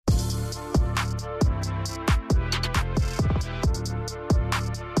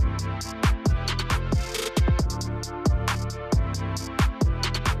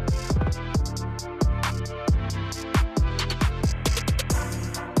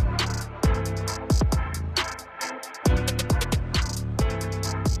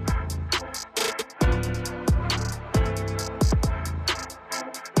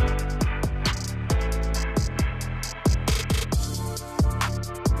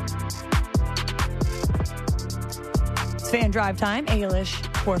Fan Drive Time. Ailish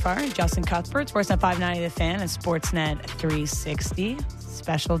Porfar, Justin Cuthbert, Sportsnet 590 The Fan, and Sportsnet 360.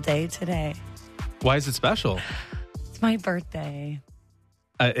 Special day today. Why is it special? It's my birthday.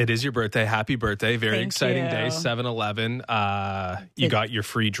 It is your birthday. Happy birthday. Very Thank exciting you. day. 7-Eleven. You got your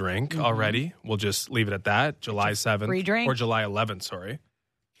free drink already. We'll just leave it at that. July 7th. Free drink? Or July 11th, sorry.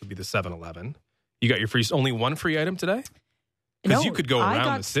 Would be the 7-Eleven. You got your free... Only one free item today? Because you could go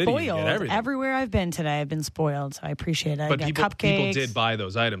around the city and get everything. Everywhere I've been today, I've been spoiled, so I appreciate it. But I got people cupcakes. did buy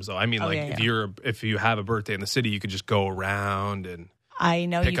those items, though. I mean, if you have a birthday in the city, you could just go around and I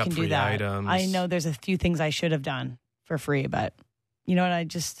know pick you up can free do that. items. I know there's a few things I should have done for free, but you know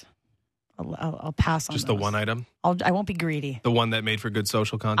what? I'll pass on just those. the one item? I won't be greedy. The one that made for good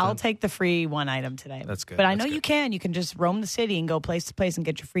social content? I'll take the free one item today. That's good. But I know you can. You can just roam the city and go place to place and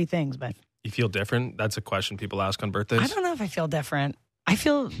get your free things. But you feel different? That's a question people ask on birthdays. I don't know if I feel different. I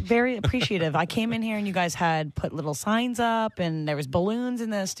feel very appreciative. I came in here and you guys had put little signs up and there was balloons in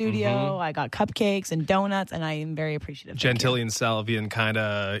the studio. Mm-hmm. I got cupcakes and donuts and I am very appreciative. Gentili and Salvian kind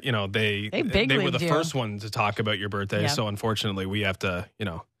of, they were the first one to talk about your birthday. Yep. So unfortunately, we have to,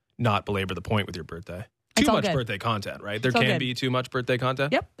 not belabor the point with your birthday. It's Too all much good. birthday content, right? There It's all can good. be too much birthday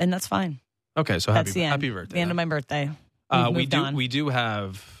content? Yep, and that's fine. Okay, so That's the end. happy birthday. The end of my birthday. We do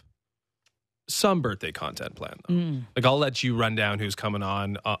have some birthday content planned, though. Like, I'll let you run down who's coming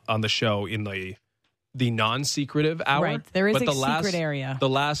on the show in the non-secretive hour. Right, there is but a the last, secret area. The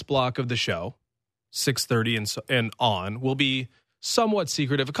last block of the show, 6:30 and on, will be somewhat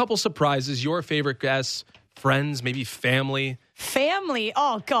secretive. A couple surprises, your favorite guests, friends, maybe family. Family?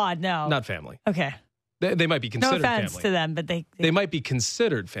 Oh, God, no. Not family. Okay. They might be No considered offense family. to them, but They might be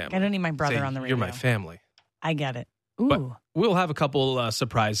considered family. I don't need my brother Say, on the radio. You're my family. I get it. Ooh. But we'll have a couple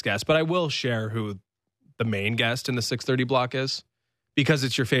surprise guests, but I will share who the main guest in the 6:30 block is, because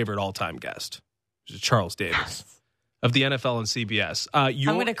it's your favorite all-time guest, which is Charles Davis of the NFL and CBS. I'm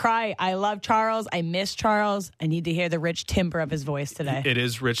going to cry. I love Charles. I miss Charles. I need to hear the rich timbre of his voice today. It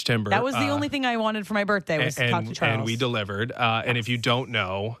is rich timbre. That was the only thing I wanted for my birthday was to talk to Charles. And we delivered. And if you don't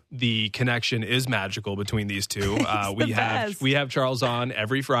know, the connection is magical between these two. We have Charles on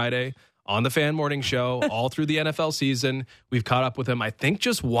every Friday on the Fan Morning Show all through the NFL season. We've caught up with him, I think,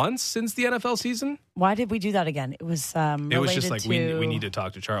 just once since the NFL season. Why did we do that again? It was related It was just like to... we need to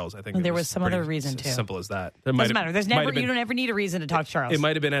talk to Charles. I think There was some other reason, too. Simple as that. Doesn't matter. You don't ever need a reason to talk to Charles. It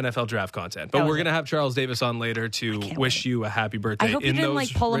might have been NFL draft content, but we're going to have Charles Davis on later to wish you a happy birthday. I hope you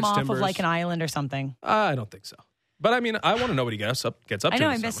didn't pull him off of like an island or something. I don't think so. But I mean, I want to know what he gets up to. I know.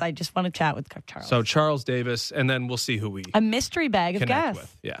 I just want to chat with Charles. So Charles Davis, and then we'll see who we a mystery bag of connect guests.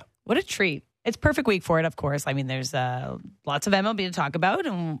 with. Yeah, what a treat! It's perfect week for it. Of course, I mean, there's lots of MLB to talk about,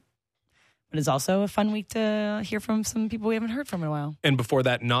 but it's also a fun week to hear from some people we haven't heard from in a while. And before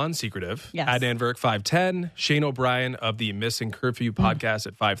that, non-secretive, yes. Adnan Verk 5:10, Shane O'Brien of the Missing Curfew podcast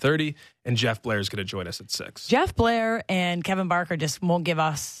at 5:30, and Jeff Blair is going to join us at 6. Jeff Blair and Kevin Barker just won't give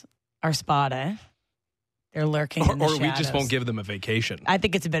us our spot, eh? They're lurking in the shadows. Or we just won't give them a vacation. I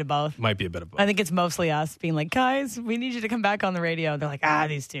think it's a bit of both. Might be a bit of both. I think it's mostly us being like, guys, we need you to come back on the radio. They're like,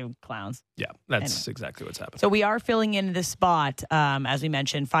 these two clowns. Yeah, that's exactly what's happening. So we are filling in this spot, as we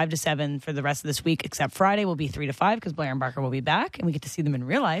mentioned, 5 to 7 for the rest of this week, except Friday will be 3 to 5 because Blair and Barker will be back and we get to see them in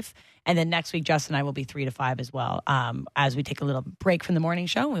real life. And then next week, Justin and I will be 3 to 5 as well. As we take a little break from the morning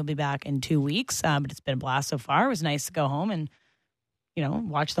show, we'll be back in 2 weeks. But it's been a blast so far. It was nice to go home and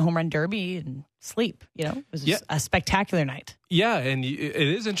watch the home run derby and sleep. It was just a spectacular night. Yeah, and it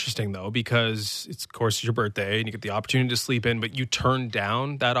is interesting, though, because it's, of course, your birthday and you get the opportunity to sleep in, but you turned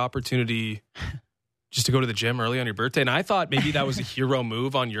down that opportunity just to go to the gym early on your birthday. And I thought maybe that was a hero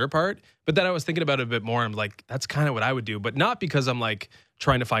move on your part, but then I was thinking about it a bit more. I'm like, that's kind of what I would do, but not because I'm like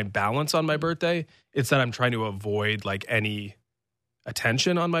trying to find balance on my birthday. It's that I'm trying to avoid like any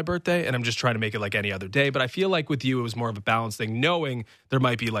attention on my birthday, and I'm just trying to make it like any other day. But I feel like with you, it was more of a balance thing, knowing there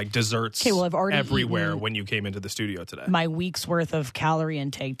might be like desserts I've already everywhere when you came into the studio today. My week's worth of calorie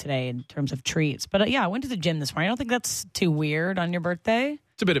intake today in terms of treats. But I went to the gym this morning. I don't think that's too weird on your birthday.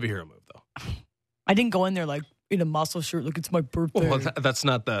 It's a bit of a hero move, though. I didn't go in there like in a muscle shirt. Look, it's my birthday. Well, that's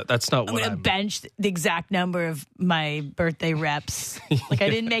not what I'm going to bench the exact number of my birthday reps. Like I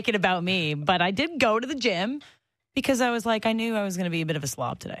didn't make it about me, but I did go to the gym. Because I was like, I knew I was going to be a bit of a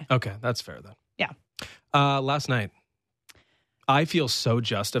slob today. Okay, that's fair then. Yeah. Last night, I feel so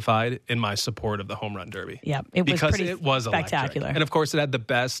justified in my support of the home run derby. Yeah, it was because pretty it was spectacular. Electric. And of course, it had the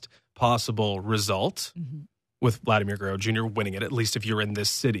best possible result with Vladimir Guerrero Jr. winning it, at least if you're in this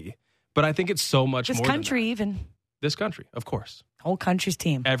city. But I think it's so much more than that. This country, of course. Whole country's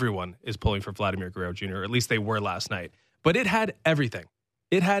team. Everyone is pulling for Vladimir Guerrero Jr., or at least they were last night. But it had everything.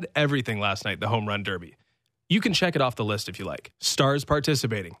 It had everything last night, the home run derby. You can check it off the list if you like. Stars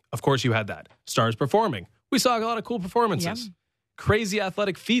participating. Of course you had that. Stars performing. We saw a lot of cool performances. Yep. Crazy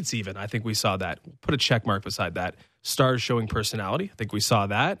athletic feats even. I think we saw that. Put a check mark beside that. Stars showing personality. I think we saw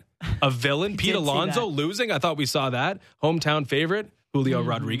that. A villain, Pete Alonso losing. I thought we saw that. Hometown favorite, Julio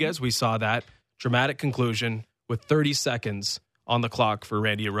Rodriguez. We saw that. Dramatic conclusion with 30 seconds on the clock for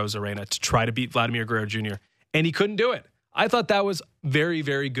Randy Arozarena to try to beat Vladimir Guerrero Jr. And he couldn't do it. I thought that was very,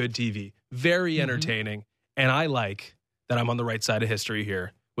 very good TV. Very entertaining. And I like that I'm on the right side of history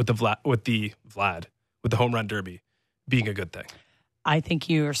here with the home run derby being a good thing. I think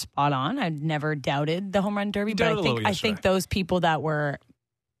you're spot on. I've never doubted the home run derby, but I think those people that were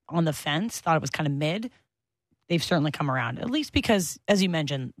on the fence thought it was kind of mid. They've certainly come around, at least because, as you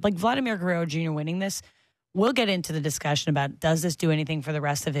mentioned, like Vladimir Guerrero Jr. winning this, we'll get into the discussion about does this do anything for the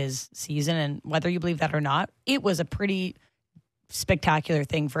rest of his season, and whether you believe that or not, it was a pretty spectacular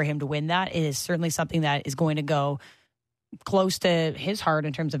thing for him to win that. It is certainly something that is going to go close to his heart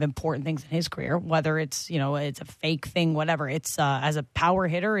in terms of important things in his career, whether it's, it's a fake thing, whatever. It's as a power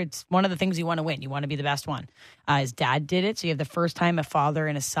hitter, it's one of the things you want to win. You want to be the best one. His dad did it. So you have the first time a father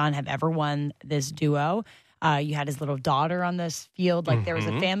and a son have ever won this duo. You had his little daughter on this field. Like there was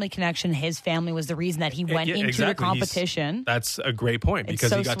a family connection. His family was the reason that he went into the competition. That's a great point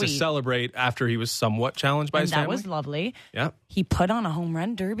because he got to celebrate after he was somewhat challenged by his family. That was lovely. Yeah. He put on a home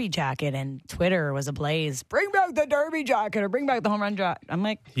run derby jacket and Twitter was ablaze. Bring back the derby jacket or bring back the home run jacket. I'm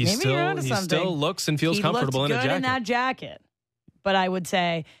like, maybe you're onto something. He still looks and feels comfortable in a jacket. He looked good in that jacket. But I would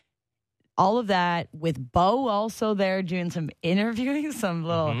say all of that with Bo also there doing some interviewing, some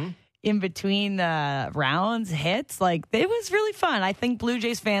little in between rounds, hits. Like, it was really fun. I think Blue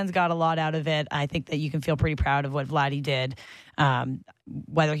Jays fans got a lot out of it. I think that you can feel pretty proud of what Vladdy did.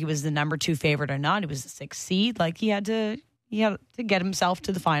 Whether he was the number 2 favorite or not, he was the 6th seed. Like, he had to get himself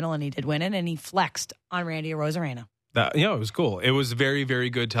to the final, and he did win it, and he flexed on Randy Arozarena. It was cool. It was very, very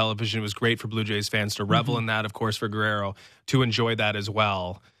good television. It was great for Blue Jays fans to revel in that, of course, for Guerrero to enjoy that as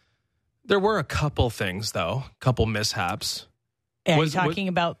well. There were a couple things, though, couple mishaps. Yeah, you're talking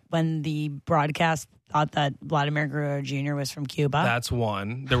about when the broadcast thought that Vladimir Guerrero Jr. was from Cuba? That's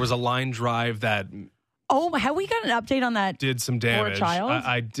one. There was a line drive that... Oh, have we got an update on that? Did some damage. Poor child?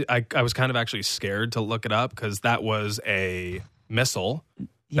 I was kind of actually scared to look it up because that was a missile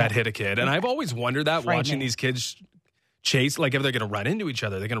that hit a kid. And I've always wondered that, watching these kids chase, like if they're going to run into each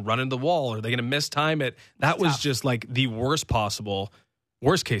other, they're going to run into the wall, or they're going to mistime it. That was just like the worst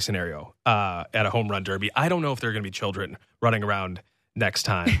case scenario at a home run derby. I don't know if there are going to be children running around next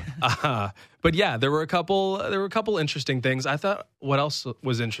time. But yeah, there were a couple interesting things. I thought what else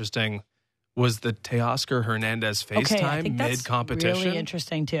was interesting was the Teoscar Hernandez FaceTime mid-competition. Really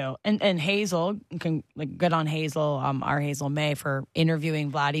interesting too. And Hazel, good on Hazel, our Hazel May, for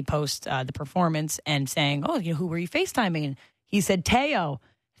interviewing Vladdy post the performance and saying, "Oh, who were you FaceTiming?" And he said Teo.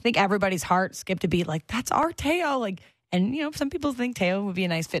 I think everybody's heart skipped a beat. Like, that's our Teo. Like. And, some people think Teo would be a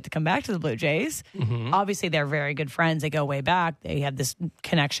nice fit to come back to the Blue Jays. Obviously, they're very good friends. They go way back. They have this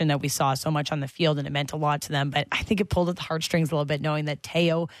connection that we saw so much on the field, and it meant a lot to them. But I think it pulled at the heartstrings a little bit, knowing that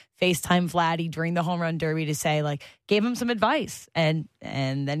Teo FaceTime Vladdy during the home run derby to say, gave him some advice, and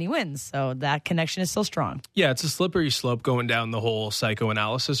then he wins. So that connection is still strong. Yeah, it's a slippery slope going down the whole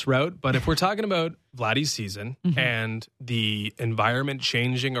psychoanalysis route. But if we're talking about Vladdy's season and the environment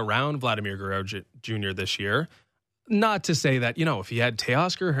changing around Vladimir Guerrero Jr. this year, not to say that, if he had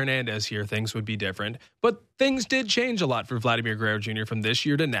Teoscar Hernandez here, things would be different. But things did change a lot for Vladimir Guerrero Jr. from this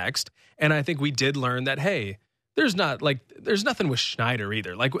year to next. And I think we did learn that, hey, there's nothing with Schneider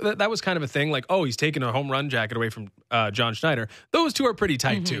either. That was kind of a thing, he's taking a home run jacket away from John Schneider. Those two are pretty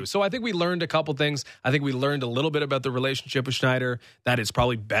tight too. So I think we learned a couple things. I think we learned a little bit about the relationship with Schneider, that is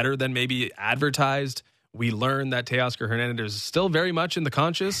probably better than maybe advertised. We learned that Teoscar Hernandez is still very much in the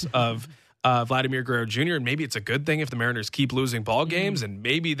conscious of Vladimir Guerrero Jr., and maybe it's a good thing if the Mariners keep losing ball games, and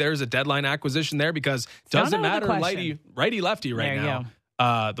maybe there's a deadline acquisition there, because it doesn't matter righty-lefty right now.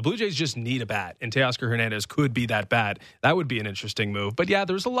 The Blue Jays just need a bat, and Teoscar Hernandez could be that bat. That would be an interesting move. But yeah,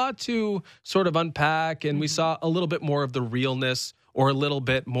 there's a lot to sort of unpack, and we saw a little bit more of the realness, or a little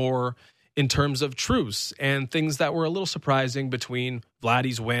bit more in terms of truce, and things that were a little surprising between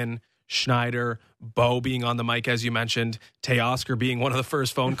Vladdy's win, Schneider, Bo being on the mic, as you mentioned, Teoscar being one of the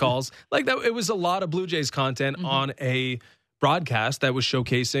first phone calls. It was a lot of Blue Jays content on a broadcast that was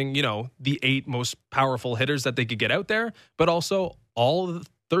showcasing, the 8 most powerful hitters that they could get out there, but also all of the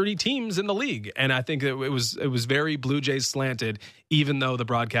 30 teams in the league. And I think it was very Blue Jays slanted, even though the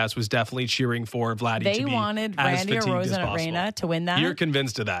broadcast was definitely cheering for Vladdy to be as fatigued as possible. They wanted Randy Arozarena to win that. You're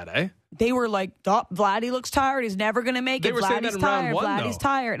convinced of that, eh? they were like, oh, Vladdy looks tired. He's never going to make it. They were saying that Vladdy's in round tired. one, Vladdy's though.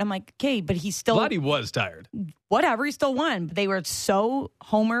 tired. And I'm like, okay, but he's still... Vladdy was tired. Whatever, he still won. But they were so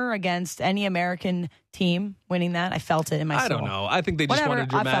homer against any American team winning that. I felt it in my soul. I don't know. I think they just wanted a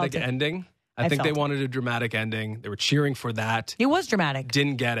dramatic ending. I think they wanted a dramatic ending. They were cheering for that. It was dramatic.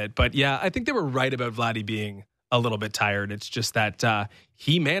 Didn't get it. But yeah, I think they were right about Vladdy being a little bit tired. It's just that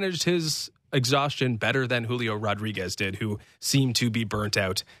he managed his exhaustion better than Julio Rodriguez did, who seemed to be burnt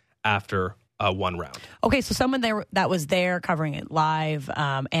out after one round. Okay, so someone there that was there covering it live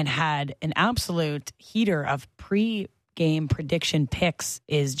and had an absolute heater of pre-game prediction picks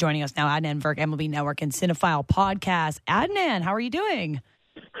is joining us now. Adnan Virk, MLB Network and Cinephile Podcast. Adnan, how are you doing?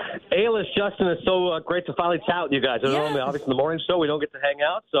 Ayla, Justin, it's so great to finally chat with you guys. Normally, obviously, in the morning show, we don't get to hang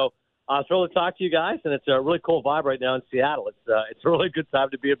out, so I'm thrilled to talk to you guys, and it's a really cool vibe right now in Seattle. It's a really good time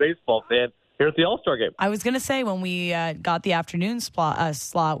to be a baseball fan here at the All-Star Game. I was going to say, when we got the afternoon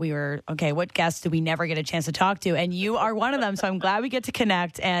slot, we were, okay, what guests do we never get a chance to talk to? And you are one of them, so I'm glad we get to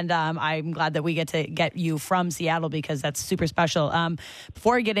connect, and I'm glad that we get to get you from Seattle because that's super special.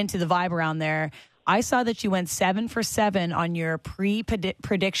 Before I get into the vibe around there, I saw that you went 7 for 7 on your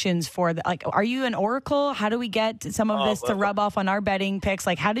predictions for the, like, are you an oracle? How do we get some of this to rub off on our betting picks?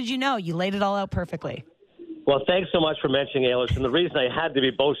 Like, how did you know? You laid it all out perfectly. Well, thanks so much for mentioning Ayla. And the reason I had to be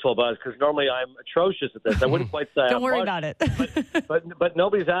boastful about it is because normally I'm atrocious at this. I wouldn't quite say Don't worry about it. but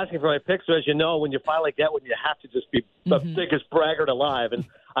nobody's asking for my picks. So as you know, when you finally get one, you have to just be the biggest braggart alive. And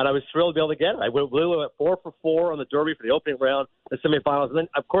I was thrilled to be able to get it. I literally went 4 for 4 on the Derby for the opening round, the semifinals. And then,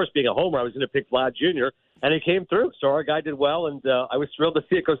 of course, being a homer, I was going to pick Vlad Jr., and he came through. So our guy did well, and I was thrilled to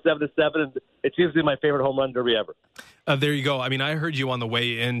see it go 7-7, and it seems to be my favorite home run derby ever. There you go. I mean, I heard you on the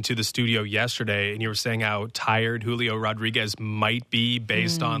way into the studio yesterday, and you were saying how tired Julio Rodriguez might be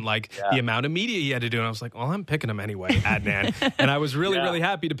based on the amount of media he had to do. And I was like, well, I'm picking him anyway, Adnan. And I was really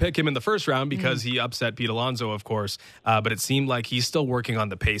happy to pick him in the first round because he upset Pete Alonso, of course. But it seemed like he's still working on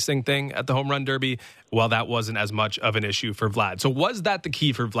the pacing thing at the home run derby. Well, that wasn't as much of an issue for Vlad. So was that the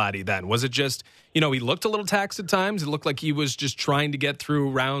key for Vladdy then? Was it just, he looked a little taxed at times. It looked like he was just trying to get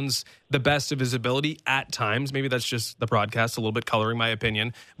through rounds the best of his ability at times. Maybe that's just the broadcast a little bit coloring my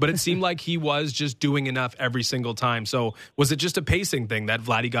opinion. But it seemed like he was just doing enough every single time. So was it just a pacing thing that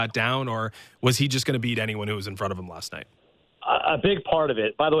Vladdy got down, or was he just going to beat anyone who was in front of him last night? A big part of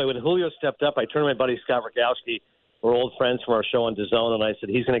it. By the way, when Julio stepped up, I turned to my buddy Scott Rogowski. We're old friends from our show on DAZN, and I said,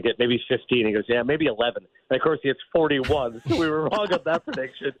 he's going to get maybe 15. He goes, yeah, maybe 11. And, of course, he hits 41. So we were wrong on that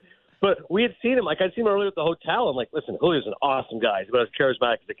prediction. But we had seen him. Like, I'd seen him earlier at the hotel. I'm like, listen, Julio's an awesome guy. He's about as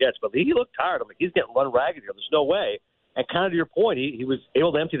charismatic as it gets. But he looked tired. I'm like, he's getting run ragged here. There's no way. And kind of to your point, he was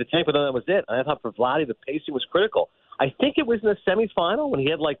able to empty the tank, but then that was it. And I thought for Vladdy, the pacing was critical. I think it was in the semifinal when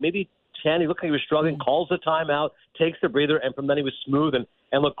he had maybe 10. He looked like he was struggling, calls the timeout, takes the breather, and from then he was smooth and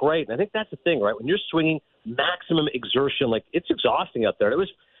looked great. And I think that's the thing, right? When you're swinging maximum exertion, it's exhausting out there. It was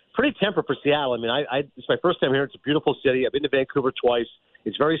pretty temperate for Seattle. I mean, it's my first time here. It's a beautiful city. I've been to Vancouver twice.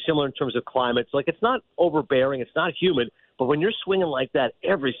 It's very similar in terms of climate. It's not overbearing. It's not humid. But when you're swinging like that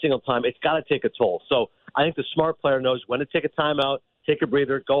every single time, it's got to take a toll. So I think the smart player knows when to take a timeout, take a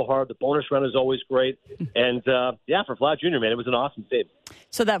breather, go hard. The bonus run is always great. And, for Vlad Jr., man, it was an awesome save.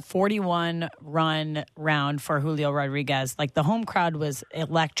 So that 41-run round for Julio Rodriguez, the home crowd was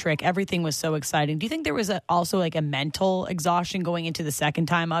electric. Everything was so exciting. Do you think there was also a mental exhaustion going into the second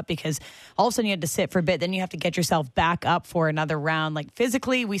time up? Because all of a sudden you had to sit for a bit, then you have to get yourself back up for another round.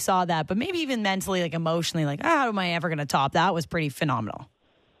 Physically, we saw that. But maybe even mentally, emotionally, how am I ever going to top? That was pretty phenomenal.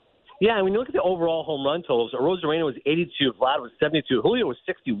 Yeah, and when you look at the overall home run totals, Arozarena was 82, Vlad was 72, Julio was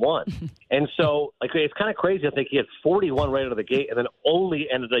 61. And so, it's kind of crazy. I think he had 41 right out of the gate and then only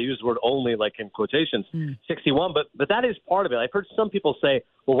ended, I use the word only, in quotations, 61. But that is part of it. I've heard some people say,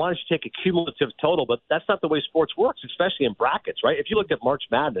 well, why don't you take a cumulative total? But that's not the way sports works, especially in brackets, right? If you look at March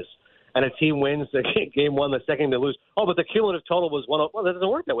Madness and a team wins the game one, the second they lose, but the cumulative total was 1-0. Well, that doesn't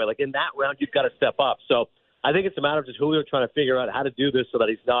work that way. In that round, you've got to step up. So I think it's a matter of just Julio trying to figure out how to do this so that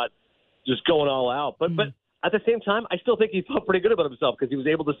he's not just going all out. But at the same time, I still think he felt pretty good about himself because he was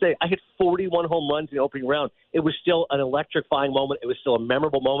able to say, I hit 41 home runs in the opening round. It was still an electrifying moment. It was still a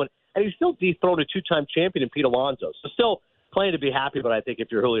memorable moment. And he still dethroned a two-time champion in Pete Alonso. So still plenty to be happy about, I think, if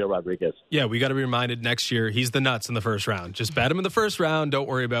you're Julio Rodriguez. Yeah, we got to be reminded next year he's the nuts in the first round. Just bet him in the first round. Don't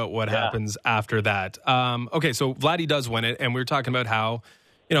worry about what happens after that. Okay, so Vladdy does win it, and we were talking about how,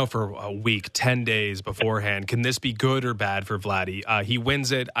 for a week, 10 days beforehand, can this be good or bad for Vladdy? He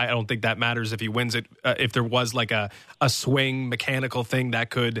wins it. I don't think that matters if he wins it. If there was a swing mechanical thing that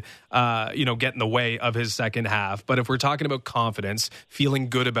could, get in the way of his second half. But if we're talking about confidence, feeling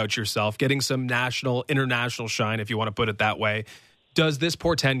good about yourself, getting some national, international shine, if you want to put it that way, Does this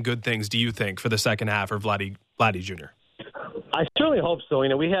portend good things, do you think, for the second half for Vladdy Jr.? I certainly hope so.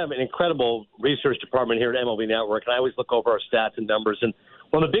 We have an incredible research department here at MLB Network, and I always look over our stats and numbers. And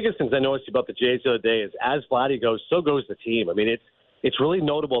one of the biggest things I noticed about the Jays the other day is as Vladdy goes, so goes the team. I mean, it's really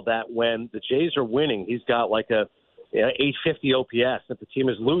notable that when the Jays are winning, he's got like a 850 OPS. If the team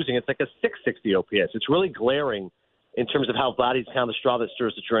is losing, it's like a 660 OPS. It's really glaring in terms of how Vladdy's kind of the straw that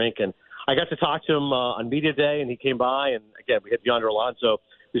stirs the drink. And I got to talk to him on media day, and he came by. And, again, we had Yonder Alonso,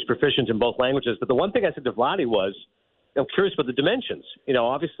 who's proficient in both languages. But the one thing I said to Vladdy was, I'm curious about the dimensions.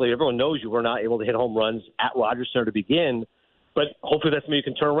 Obviously, everyone knows you were not able to hit home runs at Rogers Center to begin, but hopefully that's something you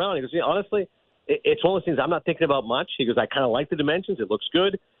can turn around. He goes, honestly, it's one of those things I'm not thinking about much. He goes, I kind of like the dimensions. It looks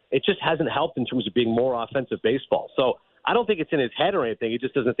good. It just hasn't helped in terms of being more offensive baseball. So I don't think it's in his head or anything. He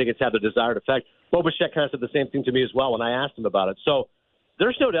just doesn't think it's had the desired effect. Bobachek kind of said the same thing to me as well when I asked him about it. So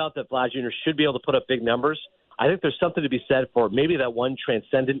there's no doubt that Vlad Jr. should be able to put up big numbers. I think there's something to be said for maybe that one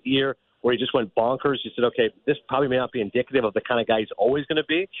transcendent year where he just went bonkers. You said, okay, this probably may not be indicative of the kind of guy he's always going to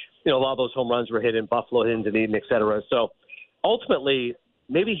be. A lot of those home runs were hit in Buffalo, hit in Dunedin, et cetera. So ultimately,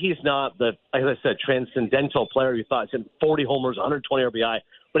 maybe he's not the, as I said, transcendental player you thought. He's in 40 homers, 120 RBI,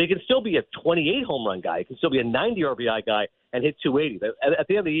 but he can still be a 28 home run guy. He can still be a 90 RBI guy and hit 280. At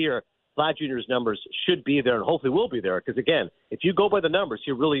the end of the year, Vlad Jr.'s numbers should be there and hopefully will be there because, again, if you go by the numbers,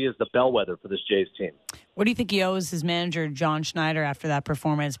 he really is the bellwether for this Jays team. What do you think he owes his manager, John Schneider, after that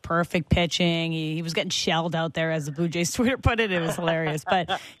performance? Perfect pitching. He was getting shelled out there, as the Blue Jays Twitter put it. It was hilarious.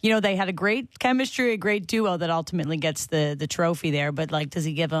 But, they had a great chemistry, a great duo that ultimately gets the trophy there. But, does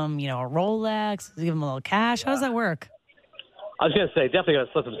he give him, a Rolex? Does he give him a little cash? How does that work? I was going to say, definitely going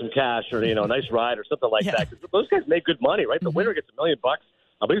to slip him some cash or, a nice ride or something like that. Because those guys make good money, right? The winner gets $1 million.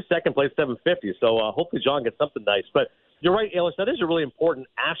 I believe second place $750. So hopefully John gets something nice. But you're right, Ellis. That is a really important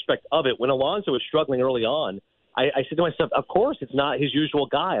aspect of it. When Alonso was struggling early on, I said to myself, of course, it's not his usual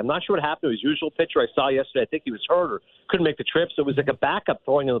guy. I'm not sure what happened to his usual pitcher I saw yesterday. I think he was hurt or couldn't make the trip. So it was like a backup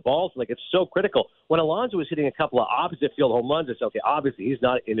throwing in the balls. It's so critical. When Alonso was hitting a couple of opposite field home runs, I said, okay, obviously he's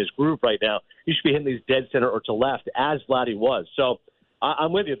not in his groove right now. He should be hitting these dead center or to left, as Vladdy was. So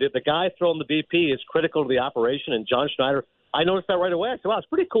I'm with you. The guy throwing the BP is critical to the operation, and John Schneider, I noticed that right away. I said, wow, it's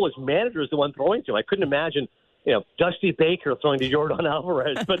pretty cool. His manager is the one throwing to him. I couldn't imagine, Dusty Baker throwing to Yordan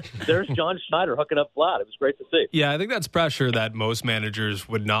Alvarez, but there's John Schneider hooking up Vlad. It was great to see. Yeah, I think that's pressure that most managers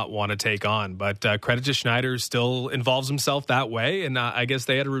would not want to take on, but credit to Schneider, still involves himself that way, and I guess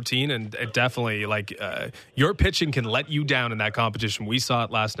they had a routine, and it definitely, your pitching can let you down in that competition. We saw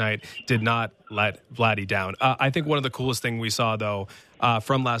it last night, did not let Vladdy down. I think one of the coolest thing we saw, though,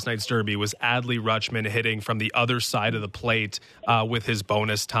 from last night's Derby was Adley Rutschman hitting from the other side of the plate with his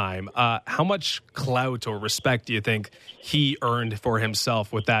bonus time. How much clout or respect do you think he earned for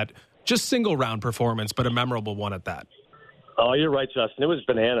himself with that just single round performance, but a memorable one at that? Oh, you're right, Justin. It was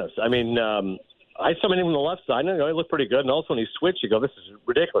bananas. I mean, I saw him on the left side. He looked pretty good. And also when he switched, you go, this is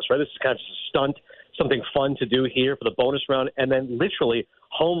ridiculous, right? This is kind of just a stunt, something fun to do here for the bonus round. And then literally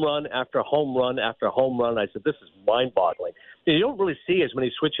home run after home run after home run. I said, this is mind-boggling. You don't really see as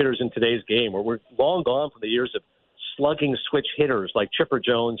many switch hitters in today's game, where we're long gone from the years of slugging switch hitters like Chipper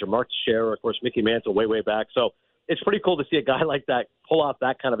Jones or Mark Teixeira, or, of course, Mickey Mantle way back. So it's pretty cool to see a guy like that pull off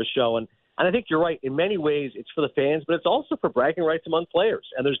that kind of a show. And I think you're right. In many ways, it's for the fans, but it's also for bragging rights among players.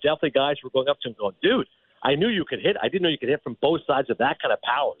 And there's definitely guys who are going up to him going, dude, I knew you could hit. I didn't know you could hit from both sides of that kind of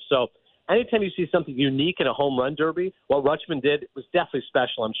power. So anytime you see something unique in a home run derby, what Rutschman did was definitely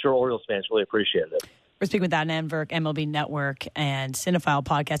special. I'm sure Orioles fans really appreciated it. We're speaking with Adnan Virk, MLB Network and Cinephile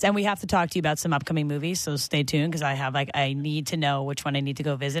podcast. And we have to talk to you about some upcoming movies, so stay tuned because I need to know which one I need to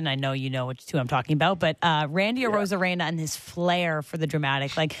go visit. And I know you know which two I'm talking about. But Randy Arozarena and his flair for the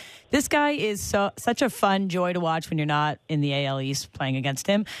dramatic. This guy is such a fun joy to watch when you're not in the AL East playing against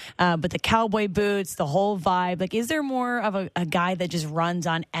him. But the cowboy boots, the whole vibe. Is there more of a guy that just runs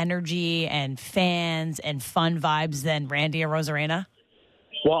on energy and fans and fun vibes than Randy Arozarena?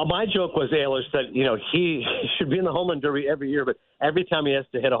 Well, my joke was, Ehlers, that, he should be in the home run derby every year, but every time he has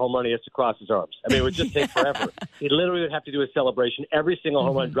to hit a home run, he has to cross his arms. I mean, it would just take forever. He literally would have to do a celebration. Every single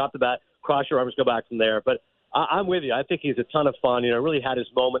home run, drop the bat, cross your arms, go back from there. But I'm with you. I think he's a ton of fun. Really had his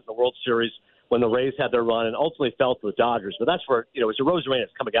moment in the World Series when the Rays had their run and ultimately fell to the Dodgers. But that's where, it's a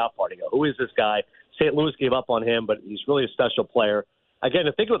Arozarena's coming out party. Who is this guy? St. Louis gave up on him, but he's really a special player. Again,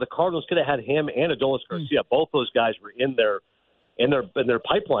 to think about the Cardinals could have had him and Adolis Garcia. Both those guys were in their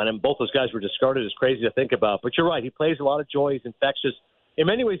pipeline, and both those guys were discarded. Is crazy to think about. But you're right. He plays a lot of joy. He's infectious. In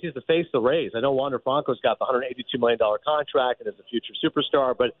many ways, he's the face of the Rays. I know Wander Franco's got the $182 million contract and is a future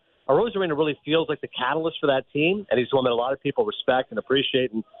superstar, but Arozarena really feels like the catalyst for that team, and he's the one that a lot of people respect and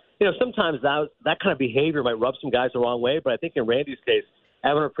appreciate. And, sometimes that kind of behavior might rub some guys the wrong way. But I think in Randy's case,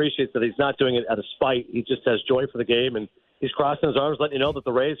 Evan appreciates that he's not doing it out of spite. He just has joy for the game, and he's crossing his arms, letting you know that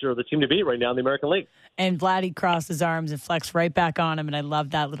the Rays are the team to beat right now in the American League. And Vladdy crossed his arms and flexed right back on him, and I love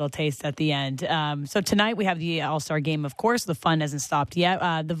that little taste at the end. So tonight we have the All-Star Game, of course. The fun hasn't stopped yet.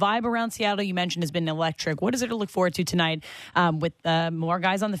 The vibe around Seattle, you mentioned, has been electric. What is it to look forward to tonight with more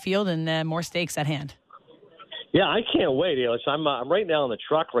guys on the field and more stakes at hand? Yeah, I can't wait. I'm right now in the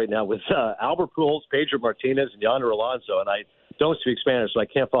truck right now with Albert Pujols, Pedro Martinez, and Yonder Alonso, and I don't speak Spanish, so I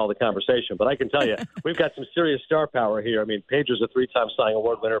can't follow the conversation. But I can tell you, we've got some serious star power here. I mean, Pedro's a 3-time Cy Young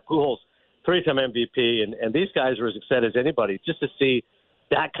Award winner, Pujols, 3-time MVP, and these guys are as excited as anybody just to see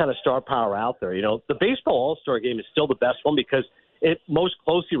that kind of star power out there. The baseball All-Star Game is still the best one because it most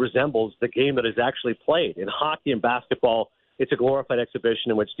closely resembles the game that is actually played. In hockey and basketball, it's a glorified exhibition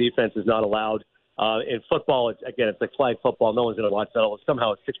in which defense is not allowed. In football, it's like flag football. No one's going to watch that.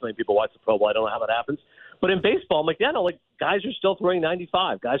 Somehow 6 million people watch the Pro Bowl. I don't know how that happens. But in baseball, I'm like, guys are still throwing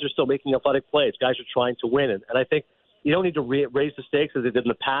 95. Guys are still making athletic plays. Guys are trying to win. And I think you don't need to raise the stakes as they did in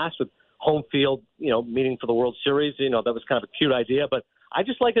the past with home field, meaning for the World Series. That was kind of a cute idea. But I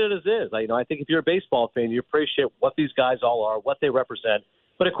just like it as is. I think if you're a baseball fan, you appreciate what these guys all are, what they represent.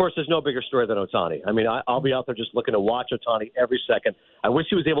 But, of course, there's no bigger story than Ohtani. I mean, I'll be out there just looking to watch Ohtani every second. I wish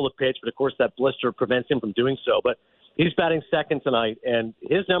he was able to pitch, but, of course, that blister prevents him from doing so. But he's batting second tonight, and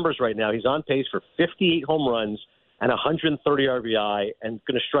his numbers right now, he's on pace for 58 home runs and 130 RBI and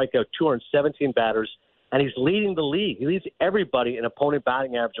going to strike out 217 batters, and he's leading the league. He leads everybody in opponent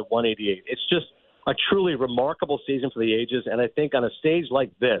batting average of 188. It's just a truly remarkable season for the ages, and I think on a stage like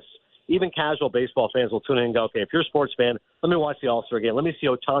this, even casual baseball fans will tune in and go, okay, if you're a sports fan, let me watch the All-Star Game. Let me see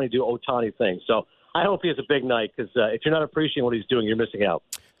Ohtani do Ohtani things. So I hope he has a big night because if you're not appreciating what he's doing, you're missing out.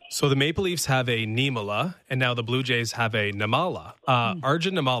 So the Maple Leafs have a Niemela, and now the Blue Jays have a Niemela.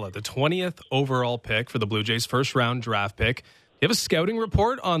 Arjun Niemela, the 20th overall pick for the Blue Jays, first-round draft pick. Do you have a scouting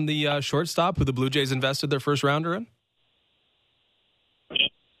report on the shortstop who the Blue Jays invested their first-rounder in?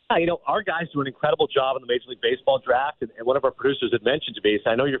 Our guys do an incredible job in the Major League Baseball draft, and one of our producers had mentioned to me,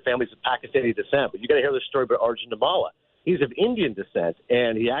 I know your family's of Pakistani descent, but you got to hear this story about Arjun Niemela. He's of Indian descent,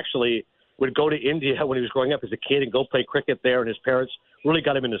 and he actually would go to India when he was growing up as a kid and go play cricket there, and his parents really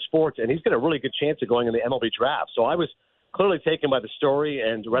got him into sports, and he's got a really good chance of going in the MLB draft. So I was clearly taken by the story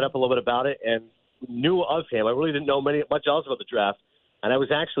and read up a little bit about it and knew of him. I really didn't know much else about the draft, and I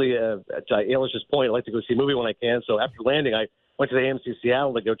was actually, at Ailish's point, I like to go see a movie when I can, so after landing, I went to the AMC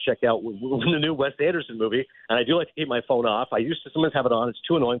Seattle to go check out the new Wes Anderson movie, and I do like to keep my phone off. I used to sometimes have it on. It's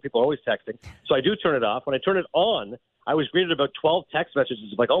too annoying. People are always texting. So I do turn it off. When I turn it on, I was greeted about 12 text messages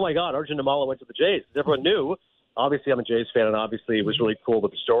like, oh, my God, Arjun Niemela went to the Jays. Everyone knew. Obviously, I'm a Jays fan, and obviously it was really cool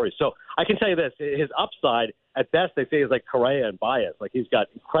with the story. So I can tell you this. His upside, at best, they say, is like Correa and Baez. Like, he's got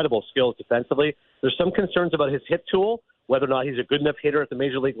incredible skills defensively. There's some concerns about his hit tool, whether or not he's a good enough hitter at the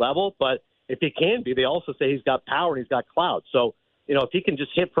major league level. But if he can be, they also say he's got power and he's got clout. So, if he can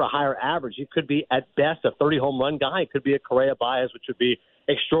just hit for a higher average, he could be, at best, a 30-home run guy. It could be a Correa Baez, which would be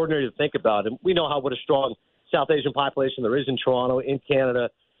extraordinary to think about. And we know what a strong South Asian population there is in Toronto, in Canada.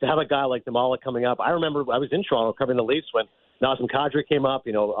 To have a guy like Niemela coming up. I remember I was in Toronto covering the Leafs when Nazem Kadri came up.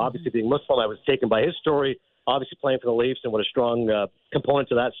 Obviously being Muslim, I was taken by his story, obviously playing for the Leafs and what a strong component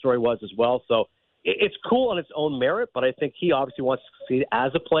to that story was as well. So it's cool on its own merit, but I think he obviously wants to succeed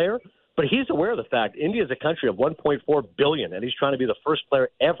as a player. But he's aware of the fact India is a country of 1.4 billion, and he's trying to be the first player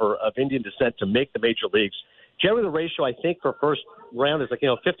ever of Indian descent to make the major leagues. Generally, the ratio, I think, for first round is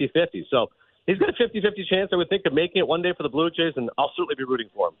 50-50. So he's got a 50-50 chance, I would think, of making it one day for the Blue Jays, and I'll certainly be rooting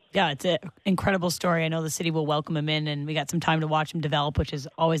for him. Yeah, it's an incredible story. I know the city will welcome him in, and we got some time to watch him develop, which is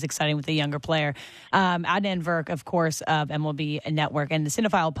always exciting with a younger player. Adnan Virk, of course, of MLB Network and the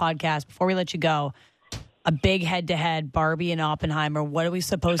Cinephile podcast. Before we let you go, a big head-to-head, Barbie and Oppenheimer. What are we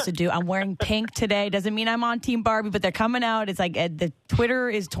supposed to do? I'm wearing pink today. Doesn't mean I'm on Team Barbie, but they're coming out. It's like the Twitter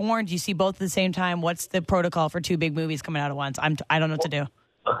is torn. Do you see both at the same time? What's the protocol for two big movies coming out at once? I don't know what to do.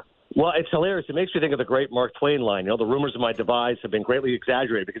 Well, it's hilarious. It makes me think of the great Mark Twain line. The rumors of my demise have been greatly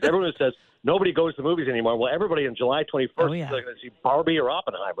exaggerated because everyone says nobody goes to the movies anymore. Well, everybody on July 21st is going to see Barbie or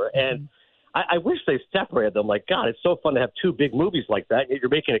Oppenheimer. And I wish they separated them. Like, God, it's so fun to have two big movies like that. You're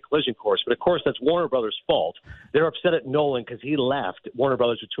making a collision course. But, of course, that's Warner Brothers' fault. They're upset at Nolan because he left Warner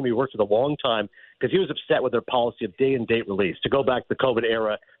Brothers, with whom he worked with a long time, because he was upset with their policy of day-and-date release. To go back to the COVID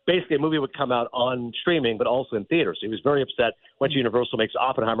era, basically a movie would come out on streaming but also in theaters. So he was very upset. Went to Universal, makes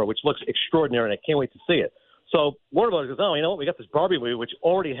Oppenheimer, which looks extraordinary, and I can't wait to see it. So Warner Brothers goes, oh, you know what? We got this Barbie movie, which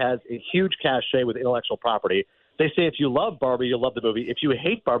already has a huge cachet with intellectual property. They say if you love Barbie, you'll love the movie. If you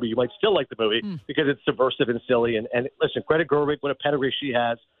hate Barbie, you might still like the movie because it's subversive and silly. And listen, Greta Gerwig, what a pedigree she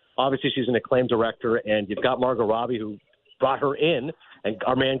has. Obviously, she's an acclaimed director, and you've got Margot Robbie, who brought her in, and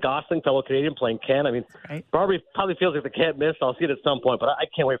our man Gosling, fellow Canadian, playing Ken. I mean, right. Barbie probably feels like they can't miss. I'll see it at some point, but I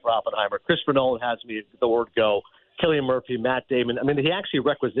can't wait for Oppenheimer. Christopher Nolan has me at the word go. Cillian Murphy, Matt Damon. I mean, he actually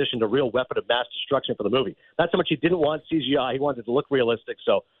requisitioned a real weapon of mass destruction for the movie. That's how much he didn't want CGI. He wanted it to look realistic.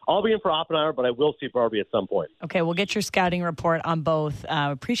 So I'll be in for Oppenheimer, but I will see Barbie at some point. Okay, we'll get your scouting report on both.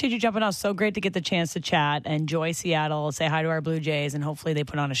 Appreciate you jumping on. So great to get the chance to chat. Enjoy Seattle. Say hi to our Blue Jays, and hopefully they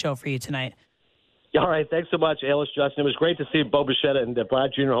put on a show for you tonight. All right, thanks so much, Alice, Justin. It was great to see Bo Bichette and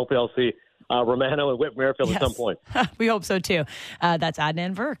Vlad Jr. Hopefully I'll see Romano and Whit Merrifield at some point. We hope so, too. That's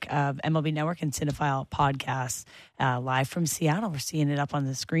Adnan Virk of MLB Network and Cinephile Podcasts, live from Seattle. We're seeing it up on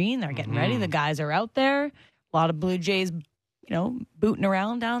the screen. They're getting ready. The guys are out there. A lot of Blue Jays, booting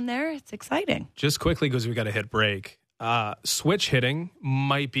around down there. It's exciting. Just quickly, because we got to hit break. Switch hitting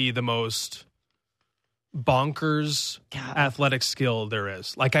might be the most bonkers athletic skill there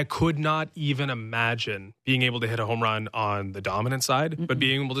is. Like, I could not even imagine being able to hit a home run on the dominant side, but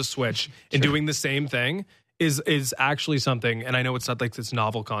being able to switch and doing the same thing is actually something. And I know it's not like this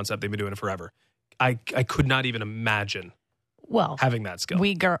novel concept. They've been doing it forever. I could not even imagine having that skill.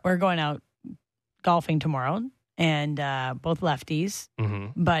 We're going out golfing tomorrow, and both lefties,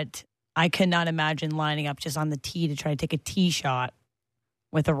 but I cannot imagine lining up just on the tee to try to take a tee shot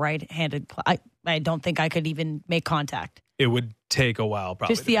with a right-handed. I don't think I could even make contact. It would take a while,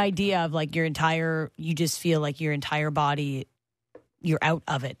 probably. Just the idea of like you just feel like your entire body, you're out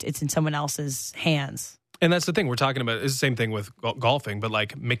of it. It's in someone else's hands. And that's the thing we're talking about. It's the same thing with golfing, but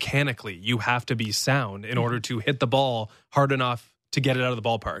like mechanically, you have to be sound in order to hit the ball hard enough to get it out of the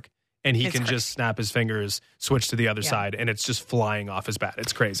ballpark. And he can just snap his fingers, switch to the other side, and it's just flying off his bat.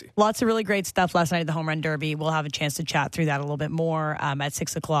 It's crazy. Lots of really great stuff last night at the Home Run Derby. We'll have a chance to chat through that a little bit more at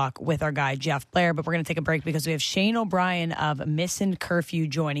 6 o'clock with our guy, Jeff Blair. But we're going to take a break because we have Shane O'Brien of Missin Curfew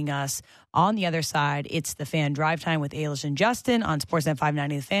joining us. On the other side, it's the Fan Drive Time with Ailish and Justin on Sportsnet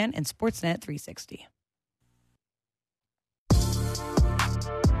 590 The Fan and Sportsnet 360.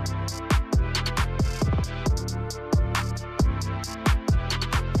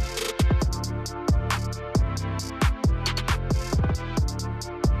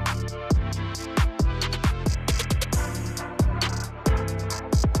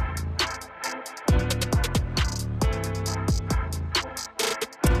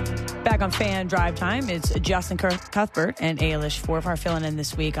 Back on Fan Drive Time, it's Justin Cuthbert and Ailish Forfar filling in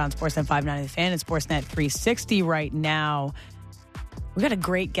this week on Sportsnet 590 The Fan and Sportsnet 360 right now. We got a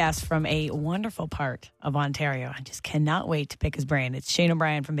great guest from a wonderful part of Ontario. I just cannot wait to pick his brain. It's Shane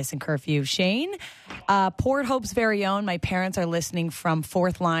O'Brien from Missin Curfew. Shane, Port Hope's very own. My parents are listening from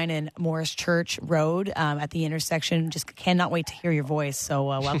 4th Line and Morris Church Road at the intersection. Just cannot wait to hear your voice. So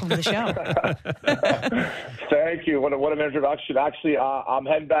welcome to the show. Thank you. What an introduction. Actually, I'm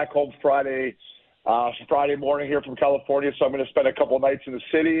heading back home Friday morning here from California, so I'm going to spend a couple of nights in the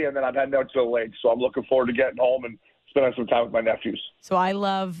city, and then I'm heading out to the lake. So I'm looking forward to getting home and spending some time with my nephews. So I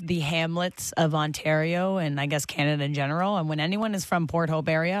love the hamlets of Ontario and I guess Canada in general. And when anyone is from Port Hope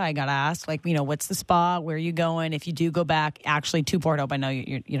area, I got to ask, what's the spot? Where are you going? If you do go back actually to Port Hope, I know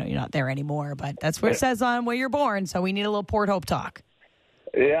you're not there anymore, but that's where it says on where you're born. So we need a little Port Hope talk.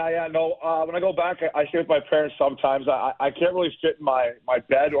 Yeah. No, when I go back, I stay with my parents sometimes. I can't really fit in my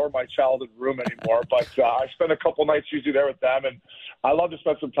bed or my childhood room anymore, but I spend a couple nights usually there with them, and I love to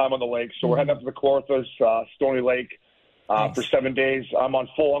spend some time on the lake. So we're heading up to the Kawarthas, Stony Lake, for 7 days. I'm on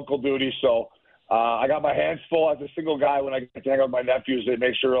full uncle duty, so I got my hands full as a single guy when I get to hang out with my nephews. It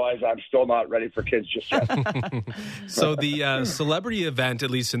makes sure realize I'm still not ready for kids just yet. So the celebrity event, at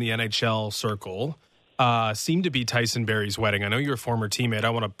least in the NHL circle, seemed to be Tyson Barrie's wedding. I know you're a former teammate. I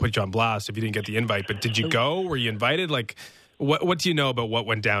don't want to put you on blast if you didn't get the invite, but did you go? Were you invited? Like, what do you know about what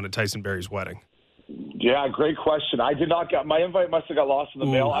went down at Tyson Barrie's wedding? Yeah, great question. I did not get my invite. Must have got lost in the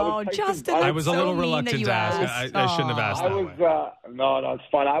mail. Justin, I was a little reluctant to ask. I shouldn't have asked that way. No, it's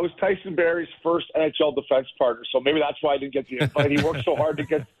fine. I was Tyson Barrie's first NHL defense partner, so maybe that's why I didn't get the invite. He worked so hard to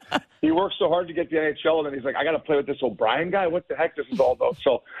get the NHL, and then he's like, I got to play with this O'Brien guy. What the heck this is all about?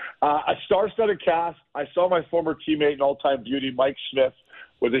 So, a star-studded cast. I saw my former teammate and all-time beauty, Mike Smith,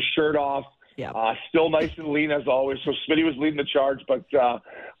 with his shirt off. Yeah. Still nice and lean as always. So Smitty was leading the charge, but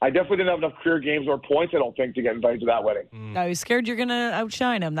I definitely didn't have enough career games or points, I don't think, to get invited to that wedding. I was scared you're going to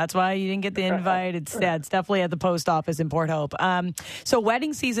outshine him. That's why you didn't get the invite. It's definitely at the post office in Port Hope. So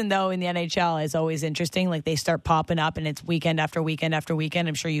wedding season, though, in the NHL is always interesting. Like, they start popping up, and it's weekend after weekend after weekend.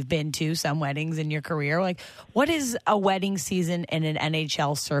 I'm sure you've been to some weddings in your career. Like, what is a wedding season in an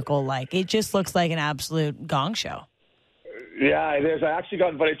NHL circle like? It just looks like an absolute gong show. Yeah, it is. I actually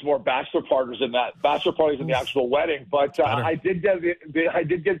got invited to more bachelor parties than the actual wedding. But I did get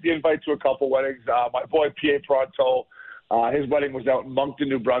the invite to a couple weddings. My boy P.A. Pronto, his wedding was out in Moncton,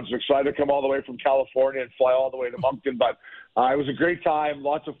 New Brunswick, so I had to come all the way from California and fly all the way to Moncton. But it was a great time.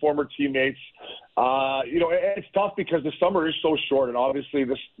 Lots of former teammates. It's tough because the summer is so short, and obviously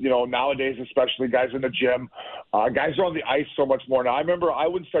nowadays, especially guys in the gym, guys are on the ice so much more. Now I remember I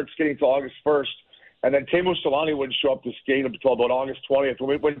wouldn't start skating until August 1st. And then Teemu Selanne wouldn't show up to skate until about August 20th.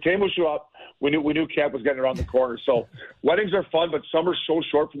 When Teemu showed up, we knew camp was getting around the corner. So weddings are fun, but summer's so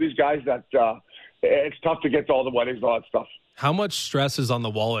short for these guys that it's tough to get to all the weddings and all that stuff. How much stress is on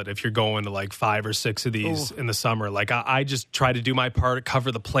the wallet if you're going to like 5 or 6 of these in the summer? Like I just try to do my part,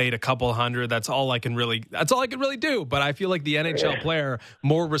 cover the plate, a couple hundred. That's all I can really do. But I feel like the NHL player,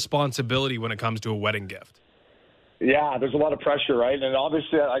 more responsibility when it comes to a wedding gift. Yeah, there's a lot of pressure, right? And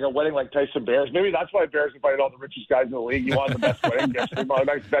obviously, like a wedding like Tyson Bears, maybe that's why Bears invited all the richest guys in the league. You want the best wedding gifts. You want a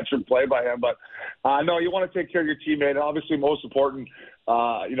nice veteran play by him. But, no, you want to take care of your teammate. And obviously, most important,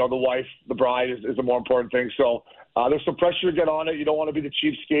 the wife, the bride is the more important thing. So there's some pressure to get on it. You don't want to be the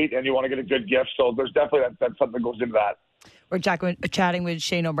cheapskate, and you want to get a good gift. So there's definitely that's something that goes into that. We're chatting with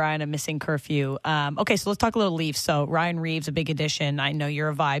Shane O'Brien of Missing Curfew. Okay, so let's talk a little Leafs. So Ryan Reeves, a big addition. I know you're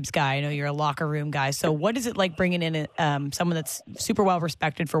a vibes guy. I know you're a locker room guy. So what is it like bringing in someone that's super well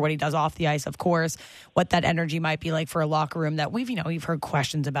respected for what he does off the ice, of course, what that energy might be like for a locker room that we've heard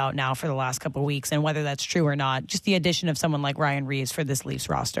questions about now for the last couple of weeks, and whether that's true or not. Just the addition of someone like Ryan Reeves for this Leafs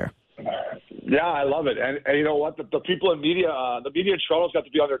roster. Yeah, I love it. And you know what? The people in media, the media in Toronto's got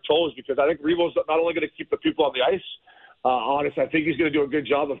to be on their toes, because I think Reeves not only going to keep the people on the ice honest, I think he's going to do a good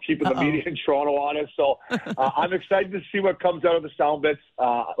job of keeping the media in Toronto honest. So I'm excited to see what comes out of the sound bits.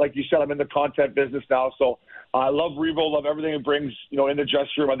 Like you said, I'm in the content business now, so I love Revo, love everything he brings, in the dressing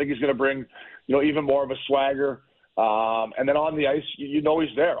room. I think he's going to bring, even more of a swagger. And then on the ice, he's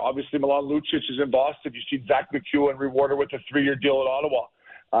there. Obviously, Milan Lucic is in Boston. You see Zach McEwen rewarded with a 3-year deal at Ottawa.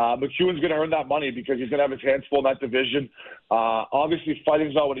 McEwen's going to earn that money because he's going to have his hands full in that division. Obviously,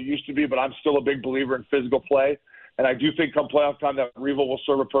 fighting's not what it used to be, but I'm still a big believer in physical play. And I do think come playoff time that Revo will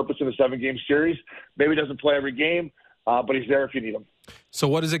serve a purpose in a 7-game series. Maybe he doesn't play every game, but he's there if you need him. So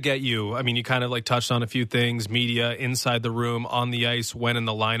what does it get you? I mean, you kind of touched on a few things, media, inside the room, on the ice, when in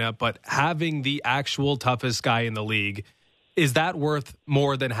the lineup, but having the actual toughest guy in the league, is that worth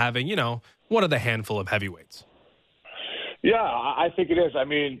more than having, one of the handful of heavyweights? Yeah, I think it is. I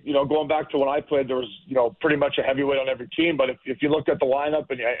mean, going back to when I played, there was, pretty much a heavyweight on every team. But if you looked at the lineup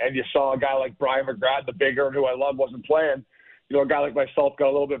and you saw a guy like Brian McGrath, the bigger, who I love, wasn't playing, a guy like myself got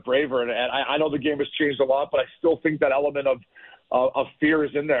a little bit braver. And I know the game has changed a lot, but I still think that element of fear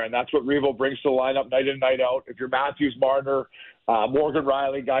is in there. And that's what Revo brings to the lineup night in, night out. If you're Matthews, Marner, Morgan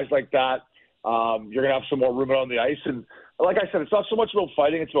Riley, guys like that, you're going to have some more room on the ice. And like I said, it's not so much about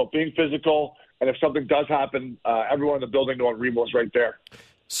fighting. It's about being physical. And if something does happen, everyone in the building knows Revo's right there.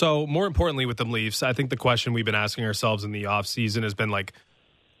 So more importantly with the Leafs, I think the question we've been asking ourselves in the offseason has been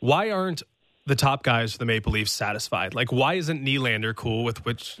why aren't the top guys for the Maple Leafs satisfied? Why isn't Nylander cool with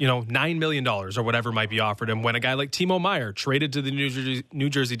which, $9 million or whatever might be offered him when a guy like Timo Meier traded to the New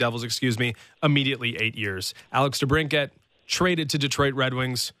Jersey Devils, immediately 8 years. Alex DeBrincat traded to Detroit Red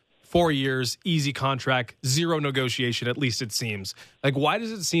Wings, 4 years, easy contract, zero negotiation, at least it seems. Why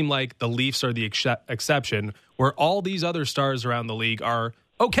does it seem like the Leafs are the exception where all these other stars around the league are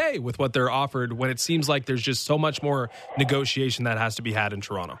okay with what they're offered when it seems like there's just so much more negotiation that has to be had in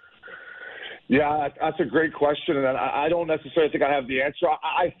Toronto? Yeah, that's a great question, and I don't necessarily think I have the answer.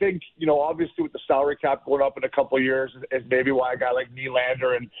 I think, obviously with the salary cap going up in a couple of years is maybe why a guy like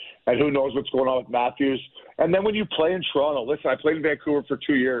Nylander and who knows what's going on with Matthews. And then when you play in Toronto, listen, I played in Vancouver for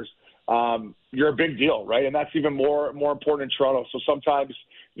 2 years. You're a big deal, right? And that's even more important in Toronto. So sometimes,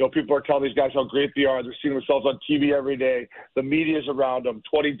 people are telling these guys how great they are. They're seeing themselves on TV every day. The media's around them,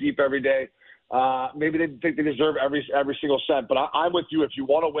 20 deep every day. Maybe they think they deserve every single cent. But I'm with you. If you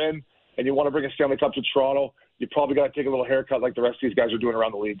want to win and you want to bring a Stanley Cup to Toronto, you probably got to take a little haircut like the rest of these guys are doing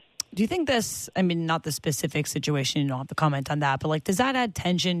around the league. Do you think this, not the specific situation, you don't have to comment on that, but does that add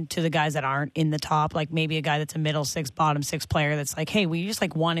tension to the guys that aren't in the top? Maybe a guy that's a middle six, bottom six player that's hey, we just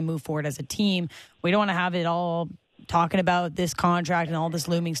want to move forward as a team. We don't want to have it all talking about this contract and all this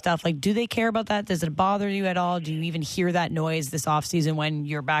looming stuff. Do they care about that? Does it bother you at all? Do you even hear that noise this offseason when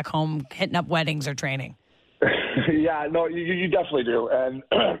you're back home hitting up weddings or training? Yeah, no, you definitely do. And,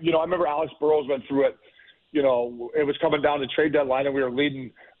 I remember Alex Burrows went through it it was coming down to trade deadline, and we were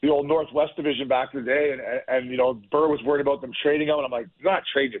leading the old Northwest Division back in the day, and Burr was worried about them trading him, and I'm like, not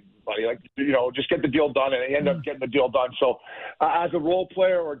trading him, buddy. Like, just get the deal done, and he ended up getting the deal done. So, as a role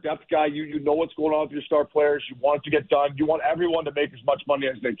player or depth guy, you know what's going on with your star players. You want it to get done. You want everyone to make as much money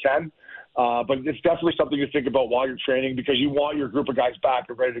as they can. But it's definitely something you think about while you're training, because you want your group of guys back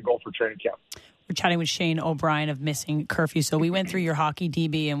and ready to go for training camp. We're chatting with Shane O'Brien of Missing Curfew. So we went through your hockey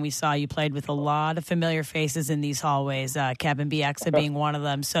DB, and we saw you played with a lot of familiar faces in these hallways, Kevin Bieksa being one of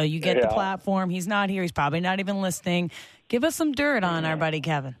them. So you get the platform. He's not here. He's probably not even listening. Give us some dirt on our buddy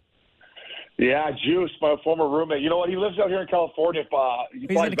Kevin. Yeah, Juice, my former roommate. You know what? He lives out here in California. He's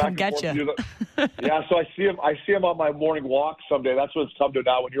going to come get you. Yeah, so I see him on my morning walk someday. That's what it's come to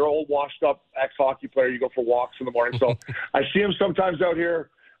now. When you're an old, washed-up ex-hockey player, you go for walks in the morning. So I see him sometimes out here.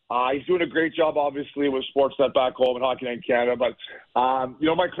 He's doing a great job, obviously, with Sportsnet back home and Hockey Night in Canada. But,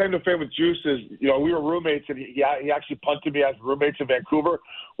 my claim to fame with Juice is, we were roommates, and he actually punted me as roommates in Vancouver,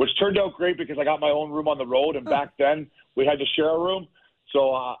 which turned out great because I got my own room on the road, and back then we had to share a room.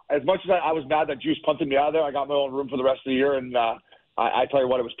 So as much as I was mad that Juice punted me out of there, I got my own room for the rest of the year, and I tell you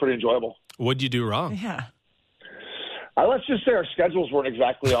what, it was pretty enjoyable. What'd you do wrong? Yeah. Let's just say our schedules weren't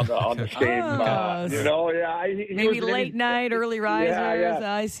exactly on the same. Maybe late night, early risers.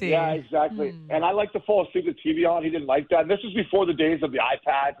 Yeah. I see. Yeah, exactly. And I like to fall asleep with the TV on. He didn't like that. And this was before the days of the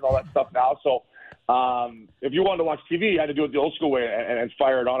iPads and all that stuff now. So if you wanted to watch TV, you had to do it the old school way and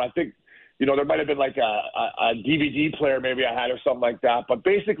fire it on. I think, there might have been like a DVD player maybe I had or something like that. But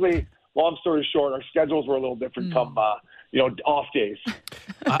basically, long story short, our schedules were a little different come off days.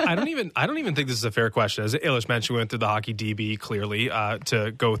 I don't even think this is a fair question. As Eilish mentioned, we went through the hockey DB clearly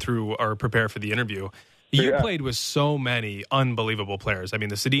to go through or prepare for the interview. You played with so many unbelievable players. I mean,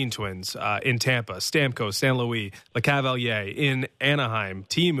 the Sedin twins in Tampa, Stamkos, San Luis, LeCavalier in Anaheim,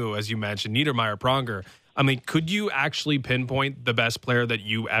 Timu, as you mentioned, Niedermeyer, Pronger. I mean, could you actually pinpoint the best player that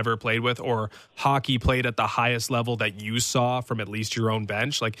you ever played with, or hockey played at the highest level that you saw from at least your own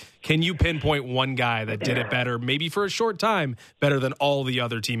bench? Like, can you pinpoint one guy that did it better, maybe for a short time, better than all the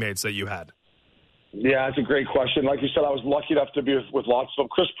other teammates that you had? Yeah, that's a great question. Like you said, I was lucky enough to be with lots of them.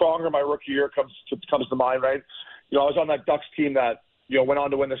 Chris Pronger, my rookie year, comes to mind, right? I was on that Ducks team that, went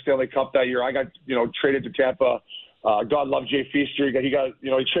on to win the Stanley Cup that year. I got, traded to Tampa. God love Jay Feaster. He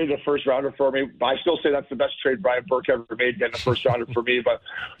traded a first rounder for me. I still say that's the best trade Brian Burke ever made, getting a first rounder for me. But,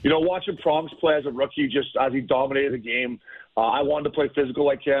 watching Prongs play as a rookie, just as he dominated the game, I wanted to play physical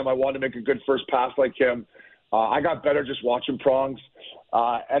like him. I wanted to make a good first pass like him. I got better just watching Prongs.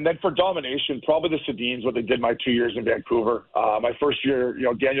 And then for domination, probably the Sedins, what they did my 2 years in Vancouver. My first year,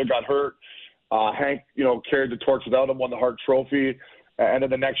 Daniel got hurt. Hank, carried the torch without him, won the Hart Trophy. And then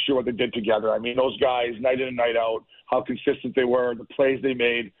the next year, what they did together. I mean, those guys, night in and night out, how consistent they were, the plays they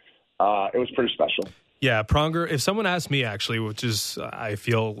made, it was pretty special. Yeah, Pronger, if someone asked me, actually, which is, I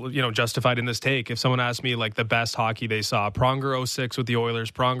feel, justified in this take, if someone asked me, like, the best hockey they saw, Pronger 06 with the Oilers,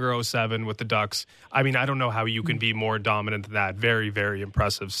 Pronger 07 with the Ducks, I mean, I don't know how you can be more dominant than that. Very, very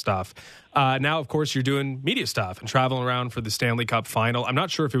impressive stuff. Now, of course, you're doing media stuff and traveling around for the Stanley Cup final. I'm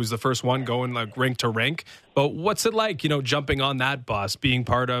not sure if it was the first one going like rink to rink, but what's it like, jumping on that bus, being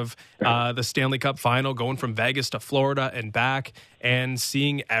part of the Stanley Cup final, going from Vegas to Florida and back, and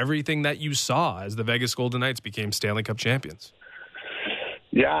seeing everything that you saw as the Vegas Golden Knights became Stanley Cup champions?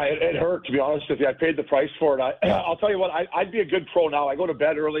 Yeah, it hurt, to be honest with you. I paid the price for it. I'll tell you what, I'd be a good pro now. I go to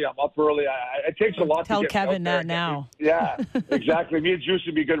bed early. I'm up early. It takes a lot Tell to get Kevin out there. that now. Yeah, exactly. Me and Juice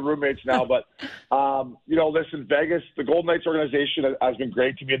would be good roommates now. But, listen, Vegas, the Golden Knights organization has been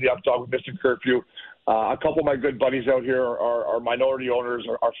great to me in the Updog with Mr. Curfew. A couple of my good buddies out here are minority owners,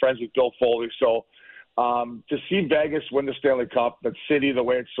 are friends with Bill Foley. So to see Vegas win the Stanley Cup, that city, the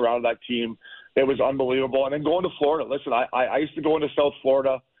way it surrounded that team, it was unbelievable. And then going to Florida, listen, I used to go into South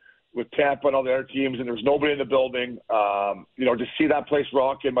Florida with Tampa and all the other teams, and there was nobody in the building. To see that place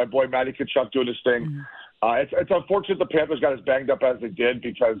rock and my boy Matty Tkachuk doing his thing. It's unfortunate the Panthers got as banged up as they did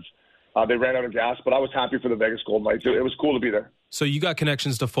because they ran out of gas, but I was happy for the Vegas Golden Knights. It was cool to be there. So you got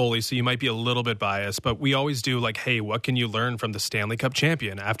connections to Foley, so you might be a little bit biased, but we always do like, hey, what can you learn from the Stanley Cup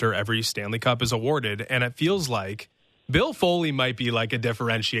champion after every Stanley Cup is awarded? And it feels like Bill Foley might be like a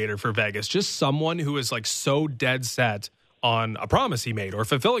differentiator for Vegas, just someone who is like so dead set on a promise he made or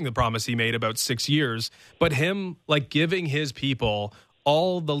fulfilling the promise he made about 6 years, but him like giving his people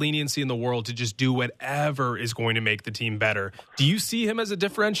all the leniency in the world to just do whatever is going to make the team better. Do you see him as a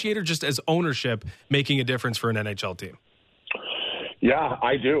differentiator, just as ownership making a difference for an NHL team? Yeah,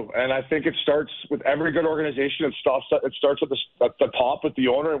 I do. And I think it starts with every good organization. It starts at the top with the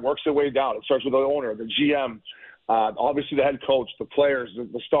owner and works their way down. It starts with the owner, the GM, obviously the head coach, the players,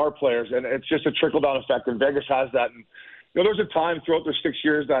 the star players, and it's just a trickle-down effect, and Vegas has that. And, there was a time throughout their 6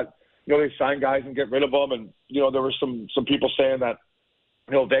 years that, they sign guys and get rid of them, and, there were some people saying that,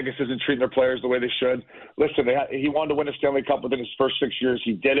 Vegas isn't treating their players the way they should. Listen, he wanted to win a Stanley Cup within his first 6 years.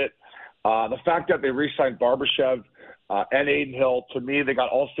 He did it. The fact that they re-signed Barbashev and Aiden Hill, to me, they got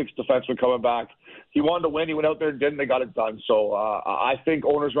all 6 defensemen coming back. He wanted to win. He went out there and did, and they got it done. So I think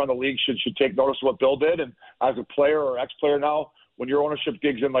owners around the league should take notice of what Bill did. And as a player or ex-player now, when your ownership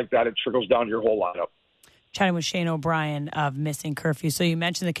digs in like that, it trickles down to your whole lineup. Chatting with Shane O'Brien of Missing Curfew. So you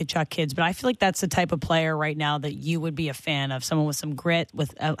mentioned the Tkachuk kids, but I feel like that's the type of player right now that you would be a fan of, someone with some grit,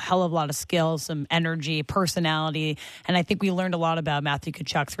 with a hell of a lot of skills, some energy, personality. And I think we learned a lot about Matthew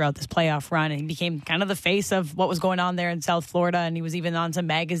Tkachuk throughout this playoff run, and he became kind of the face of what was going on there in South Florida, and he was even on some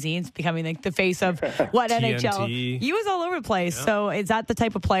magazines, becoming the face of what NHL. He was all over the place. Yeah. So is that the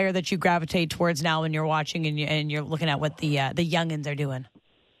type of player that you gravitate towards now when you're watching and you're looking at what the youngins are doing?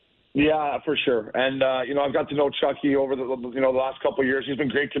 Yeah, for sure. And, I've got to know Chucky over the last couple of years. He's been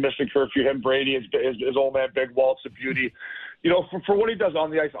great to Missing Curfew. Him, Brady, his old man, Big Walt's a beauty. For what he does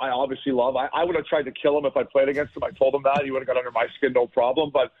on the ice, I obviously love. I would have tried to kill him if I played against him. I told him that. He would have got under my skin, no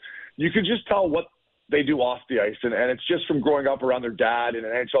problem. But you could just tell what they do off the ice. And it's just from growing up around their dad in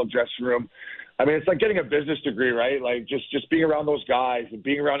an NHL dressing room. I mean, it's like getting a business degree, right? Like just being around those guys and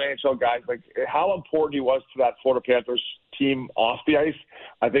being around NHL guys, like how important he was to that Florida Panthers team off the ice,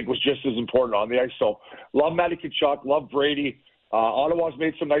 I think was just as important on the ice. So love Matty Tkachuk, love Brady. Ottawa's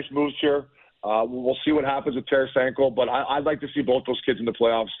made some nice moves here. We'll see what happens with Tarasenko, but I'd like to see both those kids in the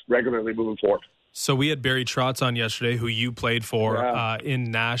playoffs regularly moving forward. So we had Barry Trotz on yesterday, who you played for in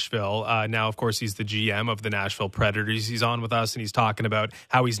Nashville. Now, of course, he's the GM of the Nashville Predators. He's on with us, and he's talking about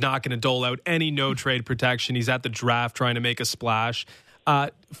how he's not going to dole out any no-trade protection. He's at the draft trying to make a splash.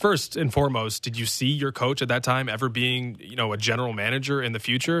 First and foremost, did you see your coach at that time ever being, a general manager in the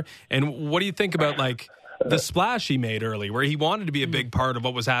future? And what do you think about, the splash he made early, where he wanted to be a big part of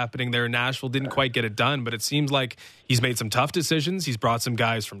what was happening there in Nashville, didn't quite get it done, but it seems like he's made some tough decisions. He's brought some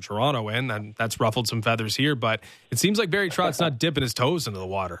guys from Toronto in, and that's ruffled some feathers here, but it seems like Barry Trotz's not dipping his toes into the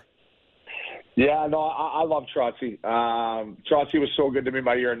water. Yeah, no, I love Trotzy. Trotzy was so good to me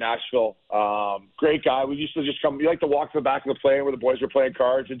my year in Nashville. Great guy. We used to just come. We like to walk to the back of the plane where the boys were playing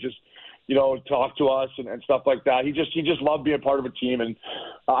cards and just, talk to us and stuff like that. He just loved being part of a team, and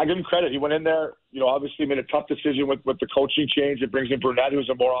I give him credit. He went in there, obviously made a tough decision with the coaching change. It brings in Burnett, who's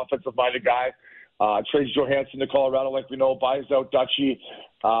a more offensive-minded guy. Trades Johansson to Colorado, like we know, buys out Dutchy,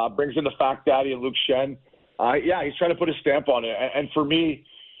 brings in the Fact Daddy and Luke Shen. He's trying to put a stamp on it. And for me,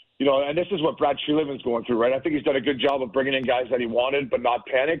 and this is what Brad Treliving's going through, right? I think he's done a good job of bringing in guys that he wanted but not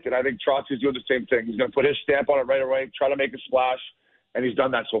panicked, and I think Trotzy's doing the same thing. He's going to put his stamp on it right away, try to make a splash, and he's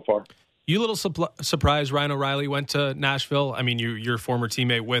done that so far. You a little surprised Ryan O'Reilly went to Nashville? I mean, your former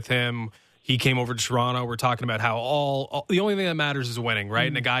teammate with him. He came over to Toronto. We're talking about how all the only thing that matters is winning, right?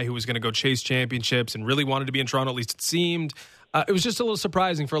 And a guy who was going to go chase championships and really wanted to be in Toronto, at least it seemed. It was just a little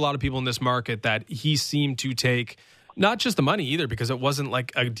surprising for a lot of people in this market that he seemed to take not just the money either, because it wasn't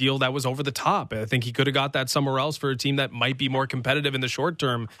like a deal that was over the top. I think he could have got that somewhere else for a team that might be more competitive in the short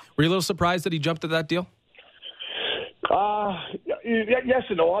term. Were you a little surprised that he jumped at that deal? Yes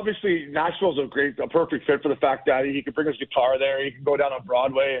and no. Obviously, Nashville's a perfect fit for the Fact Daddy. He can bring his guitar there. He can go down on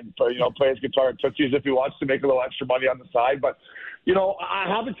Broadway and play his guitar at Tootsie's if he wants to make a little extra money on the side. But I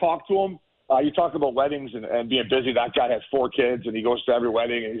haven't talked to him. You talk about weddings and being busy. That guy has 4 kids and he goes to every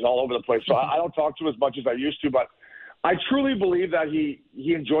wedding and he's all over the place. So I don't talk to him as much as I used to. But I truly believe that he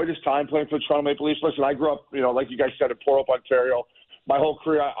enjoyed his time playing for the Toronto Maple Leafs. Listen, I grew up, like you guys said, in Port Hope, Ontario. My whole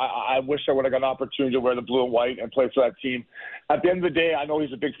career, I wish I would have got an opportunity to wear the blue and white and play for that team. At the end of the day, I know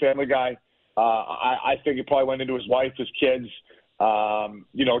he's a big family guy. I think he probably went into his wife, his kids.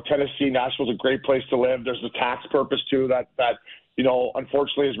 Tennessee, Nashville's a great place to live. There's the tax purpose, too, that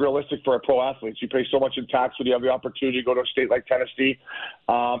unfortunately is realistic for a pro athlete. You pay so much in tax when you have the opportunity to go to a state like Tennessee.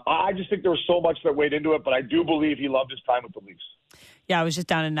 I just think there was so much that weighed into it, but I do believe he loved his time with the Leafs. Yeah, I was just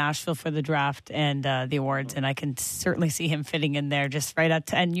down in Nashville for the draft and the awards, and I can certainly see him fitting in there just right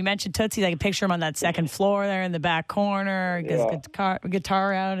at. And you mentioned Tootsie. I can picture him on that second floor there in the back corner. His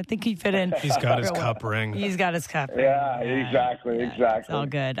guitar out. I think he'd fit in. He's got his cup ring. He's got his cup ring. Yeah, exactly. It's all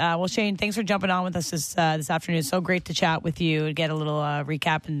good. Well, Shane, thanks for jumping on with us this afternoon. It's so great to chat with you, get a little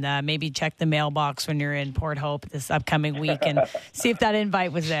recap, and maybe check the mailbox when you're in Port Hope this upcoming week and see if that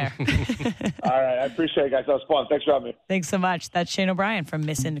invite was there. All right. I appreciate it, guys. That was fun. Thanks for having me. Thanks so much. That's Shane O'Brien from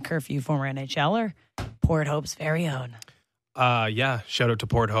Missing Curfew, former NHLer, Port Hope's very own. Yeah. Shout out to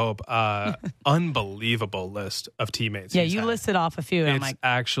Port Hope. Unbelievable list of teammates. Yeah, he's you had. listed off a few. And I'm It's like,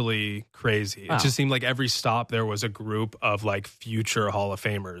 actually crazy. Wow. It just seemed like every stop there was a group of like future Hall of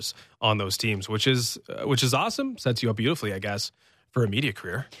Famers on those teams, which is awesome. Sets you up beautifully, I guess, for a media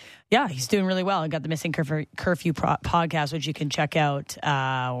career. yeah, he's doing really well. I got the Missing Curfew podcast, which you can check out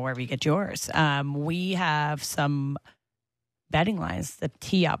wherever you get yours. We have some betting lines that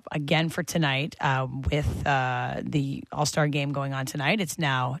tee up again for tonight with the All-Star game going on tonight. It's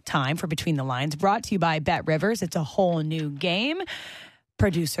now time for Between the Lines, brought to you by Bet Rivers. It's a whole new game.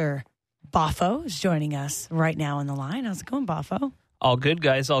 Producer Boffo is joining us right now on the line. How's it going, Boffo? All good,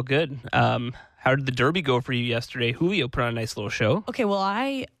 guys. All good. How did the Derby go for you yesterday? Julio put on a nice little show. Okay, well,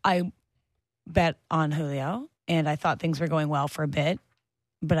 I bet on Julio, and I thought things were going well for a bit,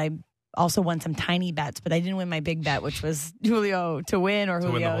 but I also won some tiny bets, but I didn't win my big bet, which was Julio to win or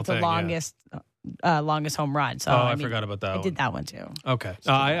Julio to longest home run. So I forgot about that. I did that one too. Okay.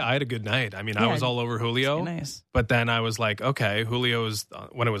 I had a good night. I mean, I was all over Julio. Nice. But then I was like, okay, Julio's,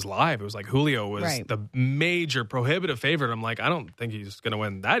 when it was live, it was like Julio was the major prohibitive favorite. I'm like, I don't think he's going to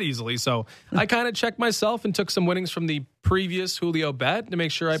win that easily. So I kind of checked myself and took some winnings from the previous Julio bet to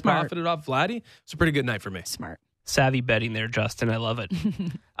make sure I profited off Vladdy. It's a pretty good night for me. Smart. Savvy betting there, Justin. I love it.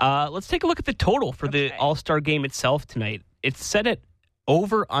 Let's take a look at the total for the All-Star game itself tonight. It's set at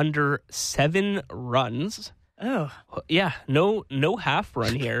over under 7 runs. Oh. Yeah, no half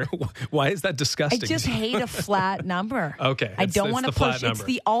run here. Why is that disgusting? I just hate a flat number. Okay. I don't want to push. Number. It's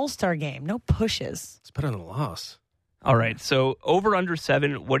the All-Star game. No pushes. It's better than a loss. All right, so over under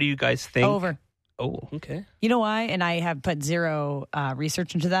 7. What do you guys think? Over. Oh, okay. You know why? And I have put zero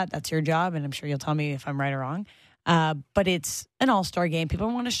research into that. That's your job, and I'm sure you'll tell me if I'm right or wrong. But it's an all-star game.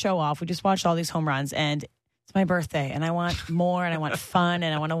 People want to show off. We just watched all these home runs, and it's my birthday, and I want more, and I want fun,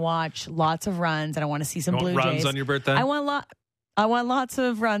 and I want to watch lots of runs, and I want to see some Blue runs Jays. On your birthday? I want lots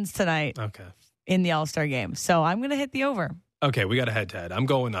of runs tonight. Okay. In the all-star game. So I'm going to hit the over. Okay, we got a head-to-head. I'm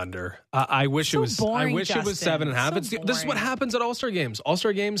going under. I wish it was. Boring, I wish it was Justin. 7.5. This is what happens at All-Star games.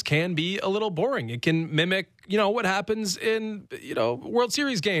 All-Star games can be a little boring. It can mimic, what happens in, World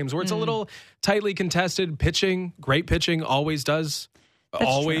Series games where it's a little tightly contested. Pitching, great pitching, always does,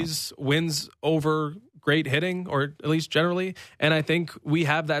 always wins over great hitting, or at least generally. And I think we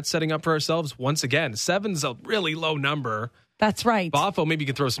have that setting up for ourselves once again. 7's a really low number. That's right. Boffo, maybe you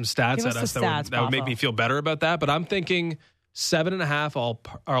could throw some stats Give at us us the that stats, would make me feel better about that. But I'm thinking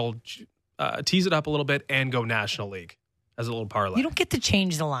 7.5. I'll tease it up a little bit and go National League as a little parlay. You don't get to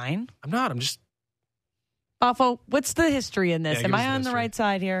change the line. I'm not. I'm just. Boffo, what's the history in this? Yeah, Am I on history. the right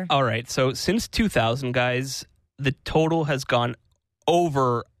side here? All right, so since 2000, guys, the total has gone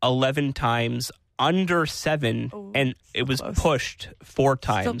over 11 times, under 7, and it was pushed 4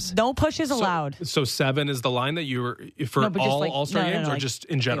 times. So no pushes allowed. So 7 is the line that you were for all All-Star games, or just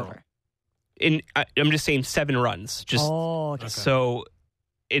in general? I'm just saying 7 runs. Just okay. So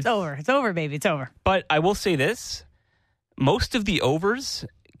it's over. It's over, baby. It's over. But I will say this: most of the overs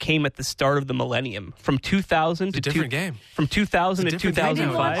came at the start of the millennium, from 2000 to different game. From 2000 to 2005. I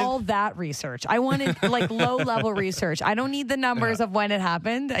didn't want all that research. I wanted low-level research. I don't need the numbers of when it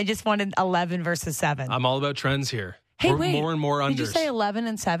happened. I just wanted 11 versus 7. I'm all about trends here. Hey, wait. More and more unders. Did you say 11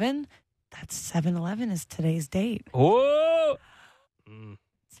 and 7? That's 7-11 is today's date. Whoa!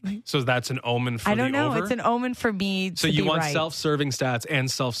 So that's an omen for the over? I don't know. It's an omen for me So to you be want right. self-serving stats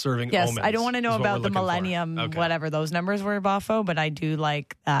and self-serving omens. Yes, I don't want to know about the millennium, whatever those numbers were, Boffo, but I do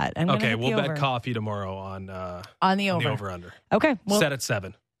like that. Okay, we'll bet coffee tomorrow on the over-under. Okay. Well, set at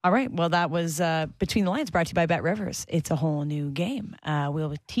 7. All right. Well, that was Between the Lines, brought to you by Bet Rivers. It's a whole new game.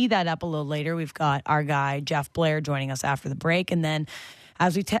 We'll tee that up a little later. We've got our guy, Jeff Blair, joining us after the break. And then,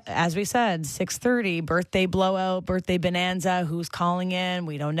 as we said, 6:30, birthday blowout, birthday bonanza. Who's calling in?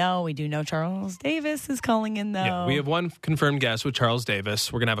 We don't know. We do know Charles Davis is calling in, though. Yeah, we have one confirmed guest with Charles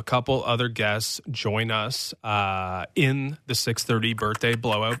Davis. We're going to have a couple other guests join us in the 6:30 birthday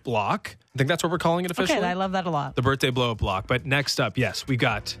blowout block. I think that's what we're calling it officially. Okay, I love that a lot. The birthday blowout block. But next up, yes, we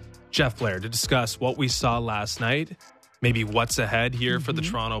got Jeff Blair to discuss what we saw last night, maybe what's ahead here for the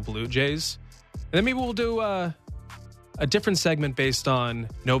Toronto Blue Jays. And then maybe we'll do a different segment based on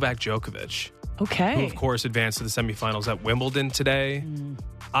Novak Djokovic. Okay. Who, of course, advanced to the semifinals at Wimbledon today.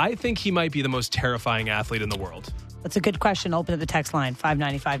 I think he might be the most terrifying athlete in the world. That's a good question. Open to the text line,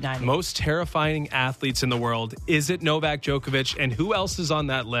 590-590. Most terrifying athletes in the world. Is it Novak Djokovic? And who else is on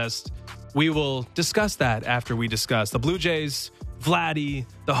that list? We will discuss that after we discuss the Blue Jays, Vladdy,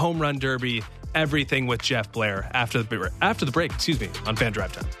 the Home Run Derby, everything with Jeff Blair after the break, on Fan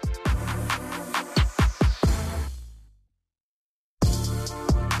Drive Time.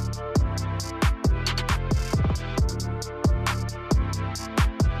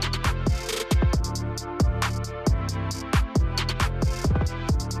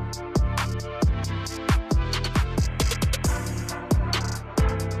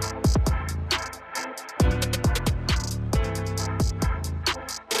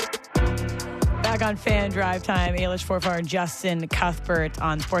 Back on Fan Drive Time, Ailish Forfar and Justin Cuthbert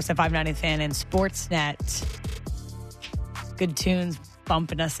on Sportsnet 590 Fan and Sportsnet. Good tunes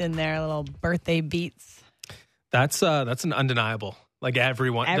bumping us in there, little birthday beats. That's an undeniable. Like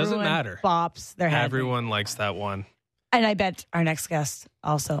everyone doesn't matter. Bops their head. Everyone likes that one. And I bet our next guest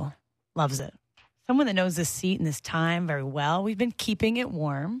also loves it. Someone that knows this seat and this time very well. We've been keeping it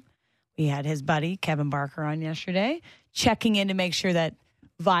warm. We had his buddy, Kevin Barker, on yesterday, checking in to make sure that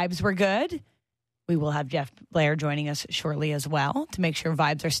vibes were good. We will have Jeff Blair joining us shortly as well to make sure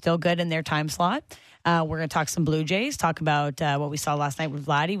vibes are still good in their time slot. We're going to talk some Blue Jays, talk about what we saw last night with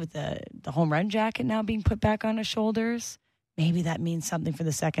Vladdy with the home run jacket now being put back on his shoulders. Maybe that means something for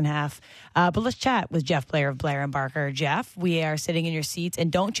the second half. But let's chat with Jeff Blair of Blair and Barker. Jeff, we are sitting in your seats,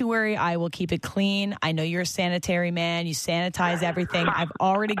 and don't you worry, I will keep it clean. I know you're a sanitary man. You sanitize everything. I've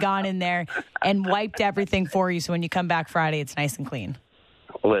already gone in there and wiped everything for you, so when you come back Friday, it's nice and clean.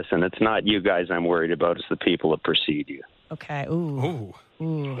 Listen, it's not you guys I'm worried about. It's the people that precede you. Okay. Ooh.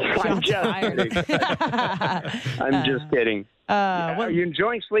 I'm just kidding. I'm just kidding. Are you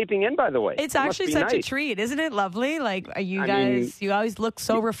enjoying sleeping in, by the way? It's actually such a treat. Isn't it lovely? Like, you always look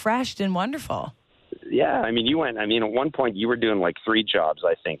so refreshed and wonderful. Yeah, I mean, at one point you were doing like 3 jobs,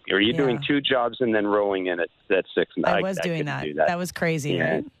 I think. Or you doing 2 jobs and then rowing in at 6? I was doing that. That was crazy,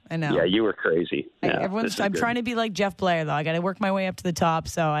 right? I know. Yeah, you were crazy. Yeah, I'm trying to be like Jeff Blair, though. I got to work my way up to the top,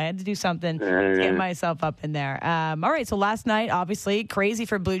 so I had to do something to get myself up in there. All right, so last night, obviously, crazy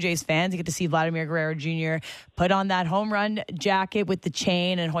for Blue Jays fans. You get to see Vladimir Guerrero Jr. put on that home run jacket with the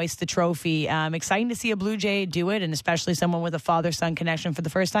chain and hoist the trophy. Exciting to see a Blue Jay do it, and especially someone with a father-son connection for the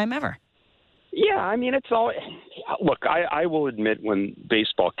first time ever. Yeah, I mean, it's all. Look, I will admit when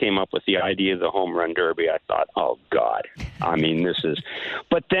baseball came up with the idea of the home run derby, I thought, oh, God. I mean, this is.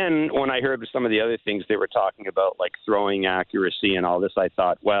 But then when I heard some of the other things they were talking about, like throwing accuracy and all this, I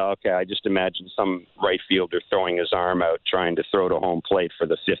thought, well, okay, I just imagined some right fielder throwing his arm out trying to throw to home plate for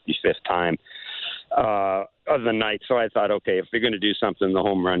the 55th time of the night. So I thought, okay, if they're going to do something, the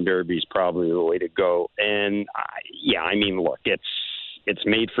home run derby is probably the way to go. And, I mean, look, it's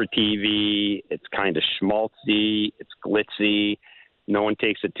made for TV. It's kind of schmaltzy. It's glitzy. No one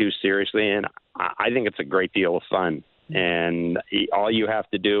takes it too seriously, and I think it's a great deal of fun. And all you have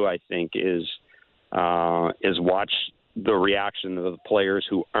to do, I think, is watch the reaction of the players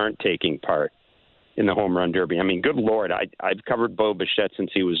who aren't taking part in the home run derby. I mean, good Lord, I've covered Bo Bichette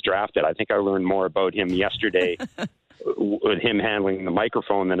since he was drafted. I think I learned more about him yesterday with him handling the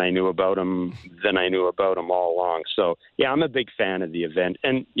microphone than I knew about him all along. So, yeah, I'm a big fan of the event.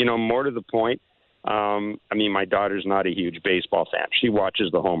 And, more to the point, I mean, my daughter's not a huge baseball fan. She watches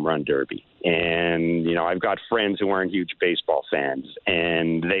the home run derby. And, I've got friends who aren't huge baseball fans,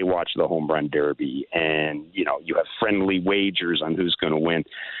 and they watch the home run derby. And, you have friendly wagers on who's going to win.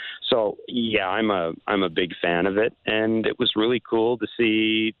 So, yeah, I'm a big fan of it. And it was really cool to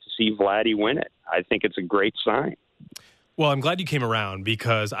see Vladdy win it. I think it's a great sign. Well, I'm glad you came around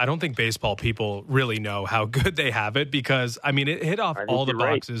because I don't think baseball people really know how good they have it because, I mean, it hit off all the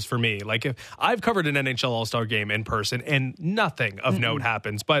boxes for me. Like, if I've covered an NHL All-Star game in person and nothing of note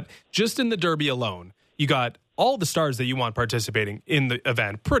happens, but just in the Derby alone, you got all the stars that you want participating in the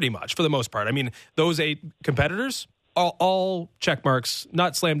event pretty much for the most part. I mean, those 8 competitors, all check marks,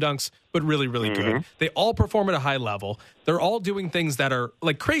 not slam dunks, but really, really good. They all perform at a high level. They're all doing things that are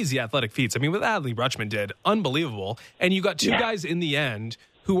like crazy athletic feats. I mean, what Adley Rutschman did, unbelievable. And you got 2 guys in the end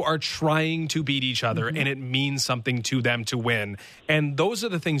who are trying to beat each other, and it means something to them to win. And those are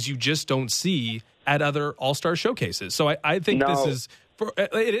the things you just don't see at other all-star showcases. So I think this is...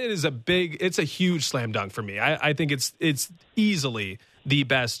 It's a huge slam dunk for me. I think it's easily the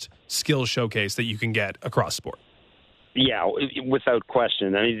best skill showcase that you can get across sport. Yeah, without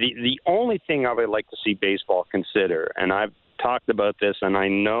question. I mean, the only thing I would like to see baseball consider, and I've talked about this, and I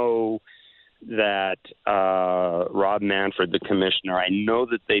know that Rob Manfred, the commissioner, I know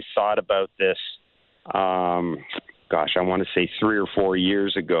that they thought about this, I want to say 3 or 4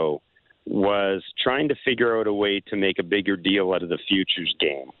 years ago, was trying to figure out a way to make a bigger deal out of the futures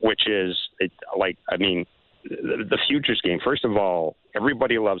game, which is, the futures game, first of all,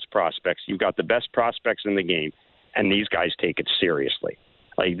 everybody loves prospects. You've got the best prospects in the game. And these guys take it seriously.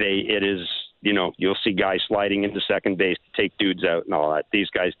 Like you'll see guys sliding into second base to take dudes out and all that. These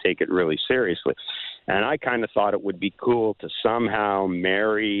guys take it really seriously. And I kind of thought it would be cool to somehow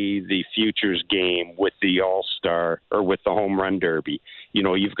marry the futures game with the All-Star or with the home run derby.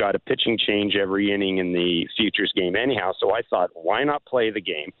 You've got a pitching change every inning in the futures game anyhow. So I thought, why not play the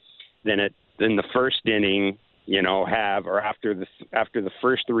game? Then the first inning, have, or after the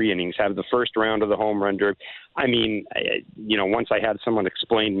first 3 innings, have the first round of the home run derby. I mean, once I had someone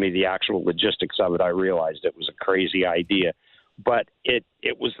explain to me the actual logistics of it, I realized it was a crazy idea. But it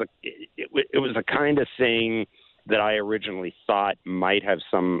was the kind of thing that I originally thought might have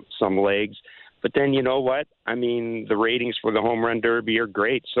some legs. But then you know what? I mean, the ratings for the home run derby are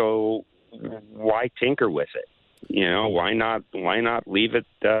great, so why tinker with it? Why not leave it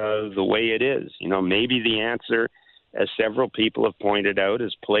the way it is? Maybe the answer, as several people have pointed out,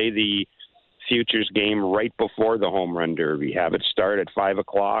 is play the futures game right before the home run derby. Have it start at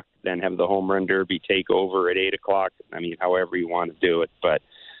 5:00, then have the home run derby take over at 8:00. I mean, however you want to do it. But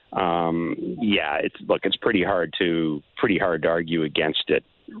it's pretty hard to argue against it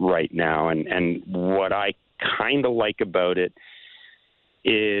right now. And what I kind of like about it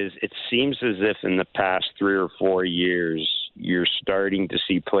is it seems as if in the past 3 or 4 years, you're starting to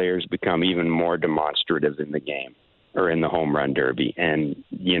see players become even more demonstrative in the game or in the home run derby. And,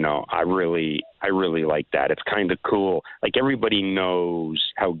 I really like that. It's kind of cool. Like, everybody knows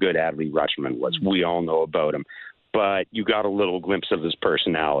how good Adley Rutschman was. We all know about him. But you got a little glimpse of his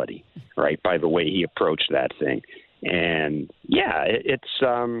personality, right, by the way he approached that thing. And,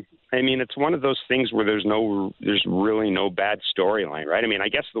 it's one of those things where there's really no bad storyline, right? I mean, I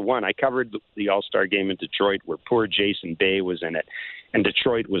guess I covered the All-Star game in Detroit where poor Jason Bay was in it, and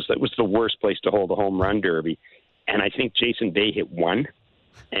Detroit was the worst place to hold a home run derby. And I think Jason Bay hit 1,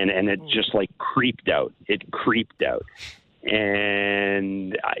 and it just creeped out. It creeped out.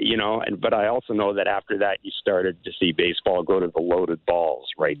 And, but I also know that after that you started to see baseball go to the loaded balls,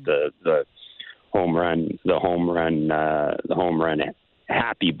 right? The home run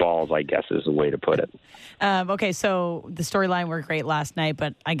happy balls, I guess, is the way to put it. Okay, so the storyline worked great last night,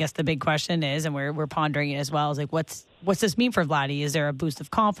 but I guess the big question is, and we're pondering it as well, is what's this mean for Vladdy? Is there a boost of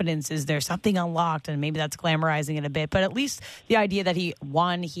confidence? Is there something unlocked? And maybe that's glamorizing it a bit, but at least the idea that he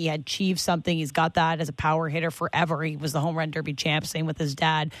had achieved something. He's got that as a power hitter forever. He was the home run derby champ, same with his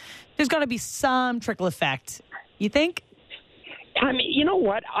dad. There's got to be some trickle effect. You think? I mean, you know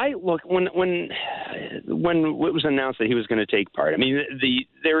what? When it was announced that he was going to take part, I mean,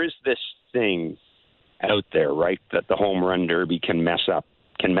 there is this thing out there, right, that the home run derby can mess up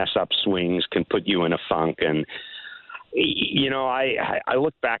swings, can put you in a funk. And I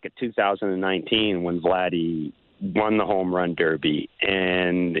look back at 2019 when Vladdy won the home run derby,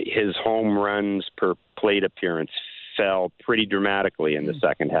 and his home runs per plate appearance fell pretty dramatically in the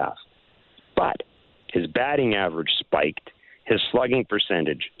second half. But his batting average spiked. His slugging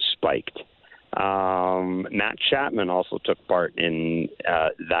percentage spiked. Matt Chapman also took part in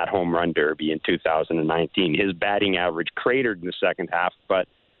that home run derby in 2019. His batting average cratered in the second half, but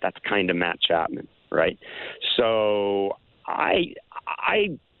that's kind of Matt Chapman, right? So I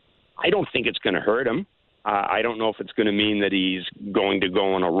don't think it's going to hurt him. I don't know if it's going to mean that he's going to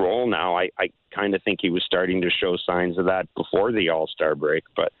go on a roll now. I kind of think he was starting to show signs of that before the All-Star break,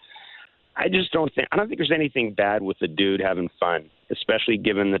 but I don't think there's anything bad with the dude having fun, especially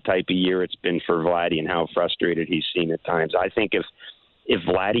given the type of year it's been for Vladdy and how frustrated he's seen at times. I think if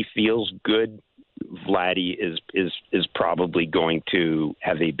Vladdy feels good, Vladdy is probably going to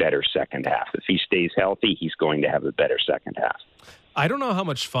have a better second half. If he stays healthy, he's going to have a better second half. I don't know how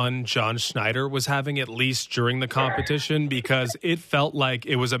much fun John Schneider was having, at least during the competition, because it felt like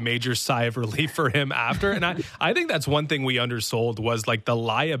it was a major sigh of relief for him after. And I think that's one thing we undersold was the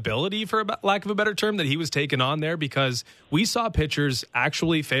liability, for lack of a better term, that he was taking on there, because we saw pitchers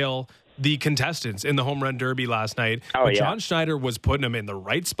actually fail the contestants in the home run derby last night. But John Schneider was putting them in the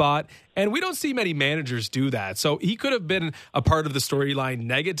right spot, and we don't see many managers do that. So he could have been a part of the storyline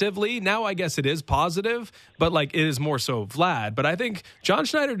negatively. Now I guess it is positive, but it is more so Vlad. But I think John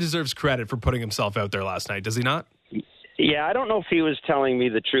Schneider deserves credit for putting himself out there last night. Does he not? Yeah, I don't know if he was telling me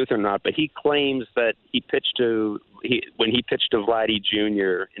the truth or not, but he claims that when he pitched to Vladdy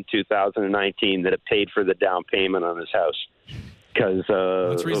Jr. in 2019, that it paid for the down payment on his house. Because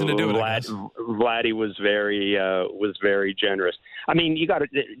that's reason to do it. Vladdy was very generous. I mean,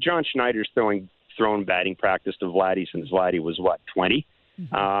 John Schneider's thrown batting practice to Vladdy since Vladdy was 20,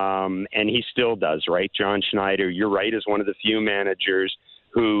 and he still does, right? John Schneider, you're right, is one of the few managers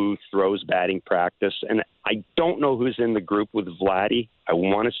who throws batting practice, and I don't know who's in the group with Vladdy. I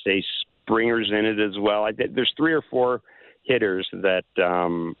want to say Springer's in it as well. There's 3 or 4 hitters that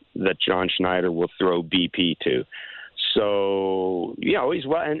John Schneider will throw BP to. So, he's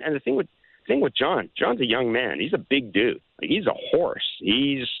well. And the thing with John's a young man. He's a big dude. He's a horse.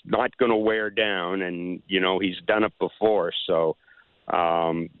 He's not going to wear down, and, he's done it before. So,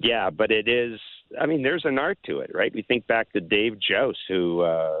 but it is, there's an art to it, right? We think back to Dave Joust, who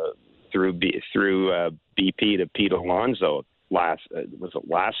through BP to Pete Alonso last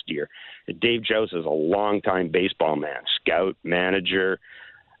year. Dave Jost is a longtime baseball man, scout, manager,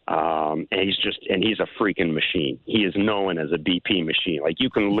 and he's a freaking machine. He is known as a BP machine. Like, you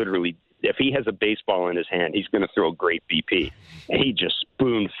can literally, if he has a baseball in his hand, he's going to throw a great BP. And he just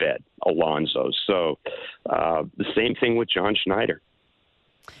spoon-fed Alonso. So the same thing with John Schneider.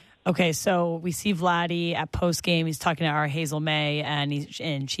 Okay, so we see Vladdy at postgame. He's talking to our Hazel May,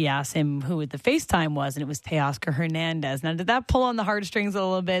 and she asked him who the FaceTime was, and it was Teoscar Hernandez. Now, did that pull on the heartstrings a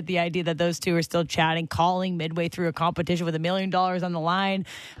little bit, the idea that those two are still chatting, calling midway through a competition with $1 million on the line,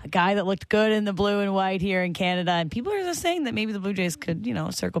 a guy that looked good in the blue and white here in Canada, and people are just saying that maybe the Blue Jays could,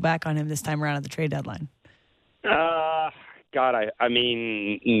 circle back on him this time around at the trade deadline? God, I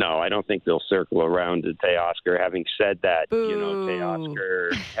mean, no, I don't think they'll circle around to Teoscar. Having said that,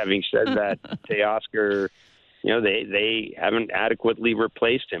 Teoscar, they haven't adequately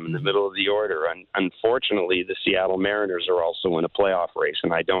replaced him in the middle of the order. Unfortunately, the Seattle Mariners are also in a playoff race,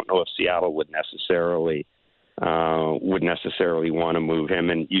 and I don't know if Seattle would necessarily want to move him,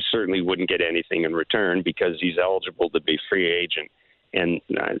 and you certainly wouldn't get anything in return because he's eligible to be free agent. And,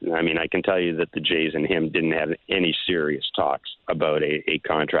 I mean, I can tell you that the Jays and him didn't have any serious talks about a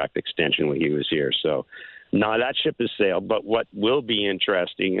contract extension when he was here. So, no, that ship has sailed. But what will be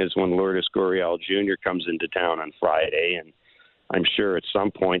interesting is when Lourdes Gurriel Jr. comes into town on Friday, and I'm sure at some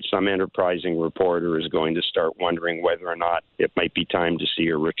point some enterprising reporter is going to start wondering whether or not it might be time to see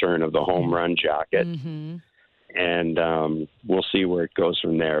a return of the home run jacket. Mm-hmm. And we'll see where it goes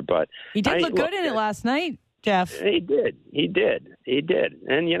from there. But he did look good in it last night, Jeff. He did.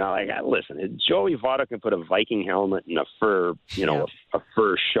 And, listen, Joey Votto can put a Viking helmet and a fur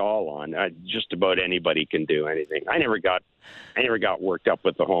shawl on. Just about anybody can do anything. I never got worked up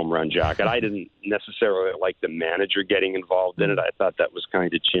with the home run jacket. I didn't necessarily like the manager getting involved in it. I thought that was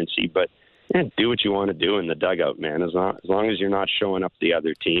kind of chintzy, but do what you want to do in the dugout, man. As long as you're not showing up the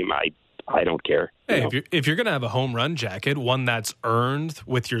other team, I don't care. Hey, if you're going to have a home run jacket, one that's earned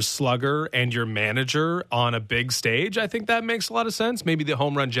with your slugger and your manager on a big stage, I think that makes a lot of sense. Maybe the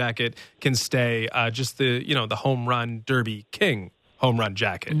home run jacket can stay. Just the home run derby king home run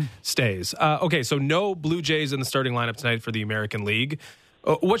jacket stays. Okay, so no Blue Jays in the starting lineup tonight for the American League.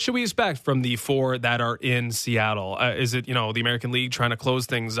 What should we expect from the four that are in Seattle? Is it, the American League trying to close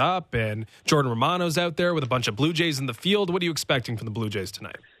things up and Jordan Romano's out there with a bunch of Blue Jays in the field? What are you expecting from the Blue Jays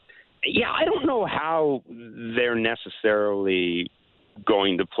tonight? Yeah, I don't know how they're necessarily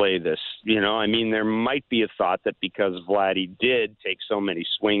going to play this. There might be a thought that because Vladdy did take so many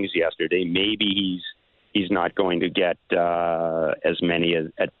swings yesterday, maybe he's not going to get as many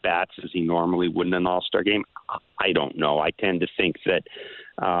at bats as he normally would in an All-Star game. I don't know. I tend to think that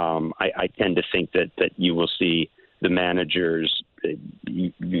that you will see the managers.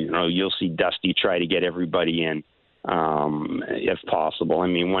 You'll see Dusty try to get everybody in. If possible. I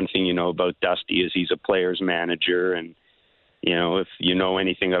mean, one thing about Dusty is he's a player's manager, and if you know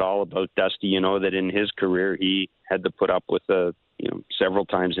anything at all about Dusty, you know that in his career he had to put up with several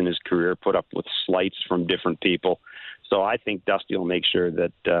times in his career put up with slights from different people. So I think Dusty will make sure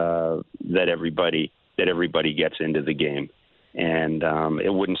that everybody gets into the game, and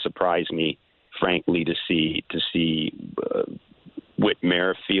it wouldn't surprise me, frankly, to see Whit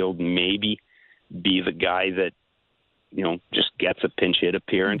Merrifield maybe be the guy that just gets a pinch hit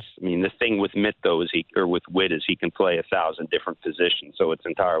appearance. I mean, the thing with Whit is he can play 1,000 different positions, so it's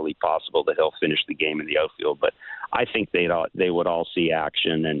entirely possible that he'll finish the game in the outfield. But I think they would all see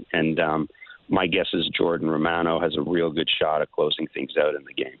action, and my guess is Jordan Romano has a real good shot at closing things out in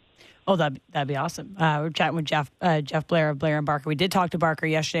the game. Oh, that'd be awesome. We're chatting with Jeff Blair of Blair and Barker. We did talk to Barker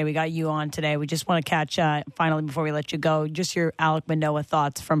yesterday. We got you on today. We just want to catch, finally, before we let you go, just your Alek Manoah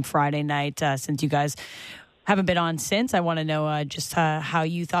thoughts from Friday night, since you guys haven't been on since. I want to know just how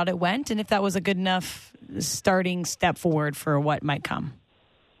you thought it went and if that was a good enough starting step forward for what might come.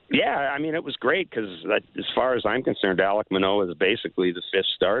 Yeah, I mean, it was great because as far as I'm concerned, Alek Manoah is basically the fifth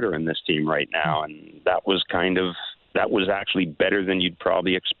starter in this team right now, and that was actually better than you'd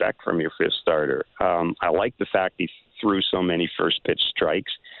probably expect from your fifth starter. I like the fact he threw so many first pitch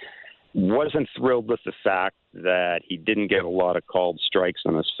strikes. Wasn't thrilled with the fact that he didn't get a lot of called strikes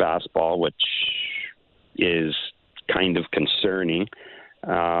on his fastball, which is kind of concerning.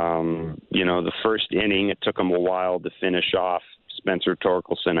 The first inning, it took him a while to finish off Spencer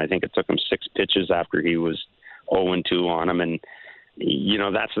Torkelson. I think it took him 6 pitches after he was 0-2 on him. And,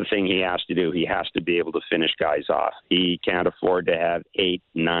 that's the thing he has to do. He has to be able to finish guys off. He can't afford to have 8,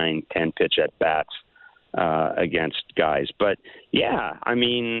 9, 10 pitch at bats against guys. But, yeah, I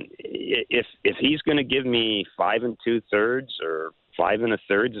mean, if he's going to give me 5 2/3 or 5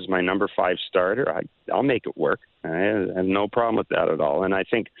 1/3 as my number 5 starter, I'll make it work. I have no problem with that at all. And I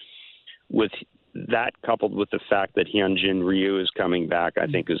think with that coupled with the fact that Hyunjin Ryu is coming back, I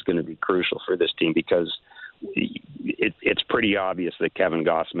think is going to be crucial for this team, because it's pretty obvious that Kevin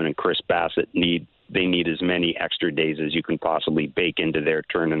Gossman and Chris Bassett need as many extra days as you can possibly bake into their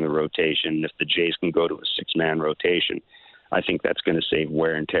turn in the rotation. If the Jays can go to a 6-man rotation, I think that's going to save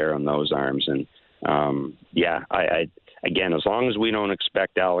wear and tear on those arms. And I again, as long as we don't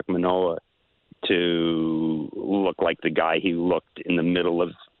expect Alek Manoah to look like the guy he looked in the middle of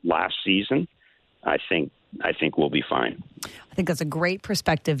last season, I think we'll be fine. I think that's a great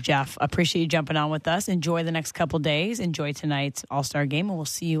perspective, Jeff. Appreciate you jumping on with us. Enjoy the next couple days. Enjoy tonight's All-Star game, and we'll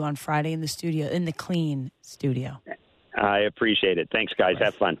see you on Friday in the studio, in the clean studio. I appreciate it. Thanks, guys.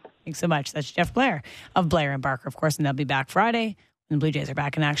 Have fun. Thanks so much. That's Jeff Blair of Blair and Barker, of course, and they'll be back Friday when the Blue Jays are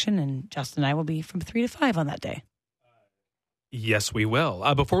back in action, and Justin and I will be from 3 to 5 on that day. Yes, we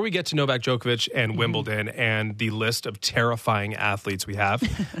will. Before we get to Novak Djokovic and Wimbledon and the list of terrifying athletes we have,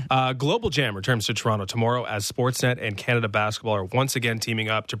 Global Jam returns to Toronto tomorrow as Sportsnet and Canada Basketball are once again teaming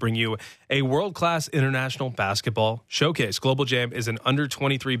up to bring you a world-class international basketball showcase. Global Jam is an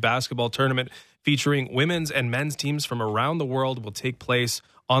under-23 basketball tournament featuring women's and men's teams from around the world. Will take place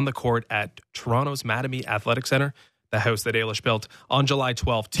on the court at Toronto's Mattamy Athletic Centre, the house that Ailish built, on July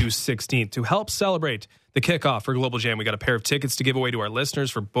 12th to 16th. To help celebrate the kickoff for Global Jam, we got a pair of tickets to give away to our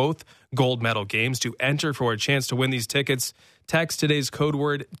listeners for both gold medal games. To enter for a chance to win these tickets, text today's code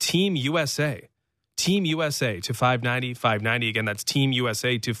word Team USA. Team USA to 590 590. Again, that's Team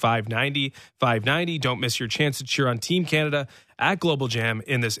USA to 590 590. Don't miss your chance to cheer on Team Canada at Global Jam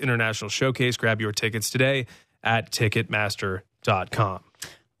in this international showcase. Grab your tickets today at Ticketmaster.com.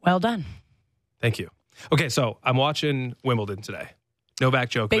 Well done. Thank you. Okay, so I'm watching Wimbledon today.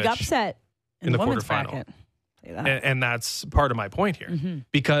 Novak Djokovic. Big upset in the women's quarterfinal. bracket. Say that. And that's part of my point here,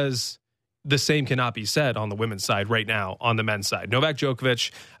 because the same cannot be said on the women's side right now on the men's side. Novak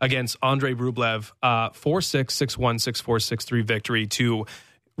Djokovic against Andrei Rublev, 4-6, 6-1, 6-4, 6-3 victory to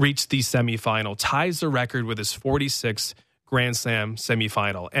reach the semifinal, ties the record with his 46th Grand Slam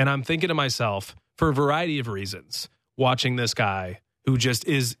semifinal. And I'm thinking to myself, for a variety of reasons, watching this guy who just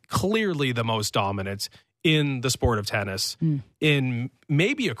is clearly the most dominant in the sport of tennis, in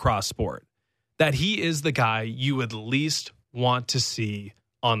maybe across sport, that he is the guy you would least want to see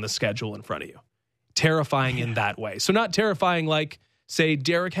on the schedule in front of you. Terrifying in that way. So not terrifying like, say,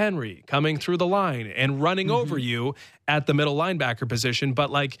 Derrick Henry coming through the line and running over you at the middle linebacker position, but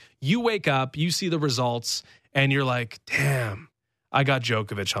like you wake up, you see the results, and you're like, damn, I got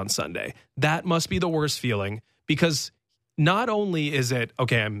Djokovic on Sunday. That must be the worst feeling, because not only is it,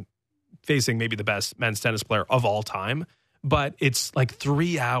 okay, I'm facing maybe the best men's tennis player of all time, but it's like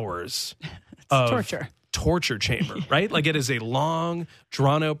 3 hours of torture chamber, right? Like it is a long,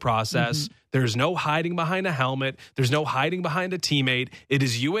 drawn-out process. There's no hiding behind a helmet. There's no hiding behind a teammate. It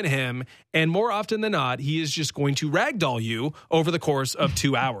is you and him. And more often than not, he is just going to ragdoll you over the course of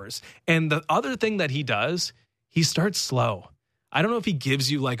 2 hours. And the other thing that he does, he starts slow. I don't know if he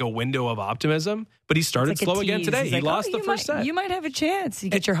gives you like a window of optimism, but he started slow again today. He lost the first set. You might have a chance. You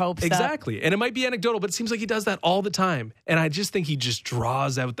get your hopes up. Exactly. And it might be anecdotal, but it seems like he does that all the time. And I just think he just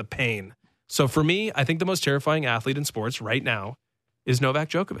draws out the pain. So for me, I think the most terrifying athlete in sports right now is Novak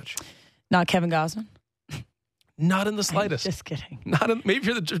Djokovic. Not Kevin Gossman? Not in the slightest. Just kidding. Maybe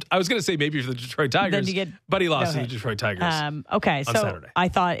for the. I was going to say maybe for the Detroit Tigers, but he lost to the Detroit Tigers. Okay, so Saturday. I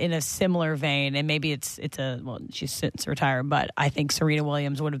thought in a similar vein, and maybe it's she's since retired, but I think Serena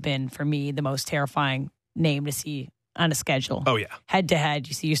Williams would have been for me the most terrifying name to see on a schedule. Oh yeah, head to head,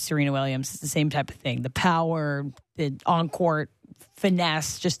 you see Serena Williams. It's the same type of thing. The power, the on court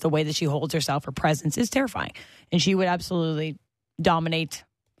finesse, just the way that she holds herself, her presence is terrifying, and she would absolutely dominate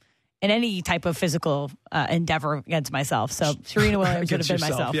in any type of physical endeavor against myself. So Serena Williams would have been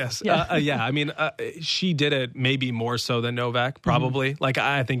myself. Yes. Yeah. I mean, she did it maybe more so than Novak, probably. Like,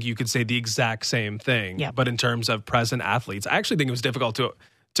 I think you could say the exact same thing. Yeah. But in terms of present athletes, I actually think it was difficult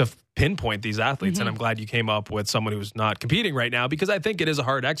to pinpoint these athletes. And I'm glad you came up with someone who's not competing right now, because I think it is a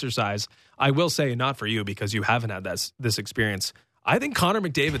hard exercise. I will say, not for you, because you haven't had this experience. I think Connor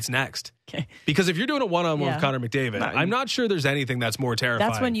McDavid's next. Okay. Because if you're doing a one-on-one with Connor McDavid, I'm not sure there's anything that's more terrifying.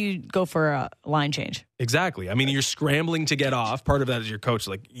 That's when you go for a line change. Exactly. I mean, you're scrambling to get off. Part of that is your coach.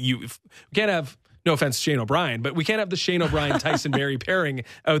 Like, we can't have, no offense to Shane O'Brien, but we can't have the Shane O'Brien, Tyson Berry pairing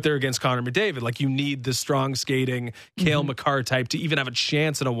out there against Connor McDavid. Like, you need the strong skating, Cale Makar type to even have a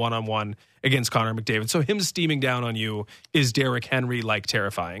chance in a one-on-one against Connor McDavid. So him steaming down on you is Derrick Henry-like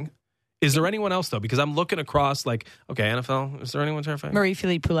terrifying. Is there anyone else, though? Because I'm looking across, like, okay, NFL, is there anyone terrifying?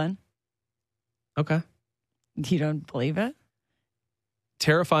 Marie-Philippe Poulin. Okay. You don't believe it?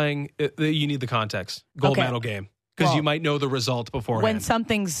 terrifying. You need the context. Gold medal game. Because you might know the result beforehand. When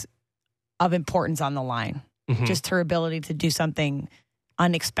something's of importance on the line, just her ability to do something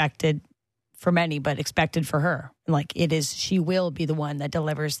unexpected for many, but expected for her. Like it is, she will be the one that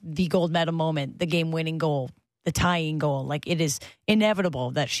delivers the gold medal moment, the game-winning goal, the tying goal. Like it is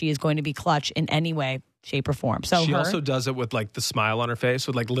inevitable that she is going to be clutch in any way, shape, or form. So she also does it with like the smile on her face,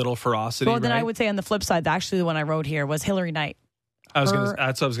 with like little ferocity. Well, then I would say on the flip side, actually the one I wrote here was Hillary Knight. That's what I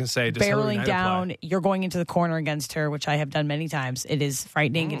was going to say. Barreling down, you're going into the corner against her, which I have done many times. It is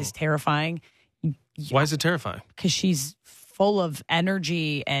frightening. It is terrifying. Why is it terrifying? Because she's full of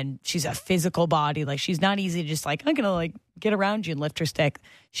energy and she's a physical body. Like she's not easy to just like, I'm going to like get around you and lift her stick.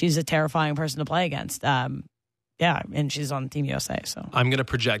 She's a terrifying person to play against. And she's on Team USA. So I'm going to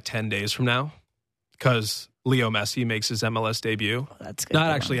project 10 days from now because Leo Messi makes his MLS debut. Oh, that's good.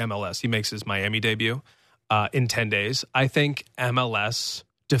 Not actually MLS. He makes his Miami debut. In 10 days, I think MLS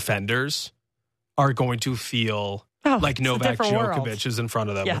defenders are going to feel like Novak Djokovic is in front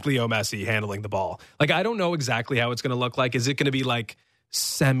of them with Leo Messi handling the ball. Like, I don't know exactly how it's going to look like. Is it going to be like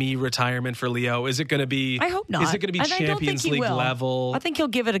semi-retirement for Leo? Is it going to be... I hope not. Is it going to be Champions League level? I think he'll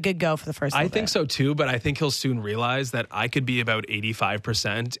give it a good go for the first I think so too, but I think he'll soon realize that I could be about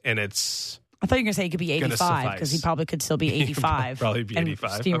 85% and it's... I thought you were going to say he could be 85 because he probably could still be 85. Probably be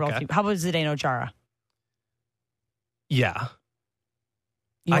 85. Steamroll. Okay. How about Zdeno Chara? Yeah.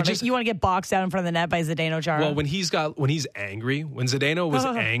 You want to get boxed out in front of the net by Zdeno Chara? Well, when he's angry, when Zdeno was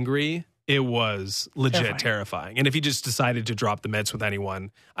angry, it was legit terrifying. And if he just decided to drop the mitts with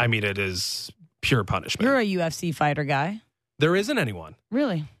anyone, I mean, it is pure punishment. You're a UFC fighter guy. There isn't anyone.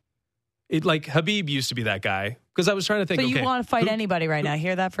 Really? Like Habib used to be that guy. Because I was trying to think, so you want to fight anybody right now?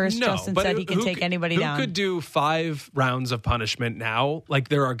 Hear that first? No, Justin said he can take anybody down. Who could do 5 rounds of punishment now? Like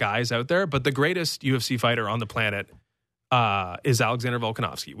there are guys out there, but the greatest UFC fighter on the planet is Alexander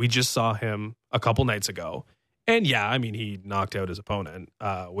Volkanovski. We just saw him a couple nights ago. And yeah, I mean, he knocked out his opponent,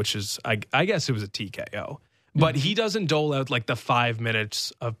 which is, I guess it was a TKO. But he doesn't dole out like the 5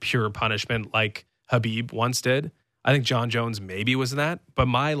 minutes of pure punishment like Habib once did. I think John Jones maybe was that. But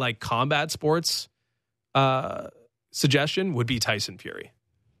my like combat sports suggestion would be Tyson Fury.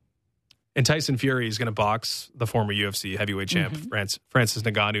 And Tyson Fury is going to box the former UFC heavyweight champ, Francis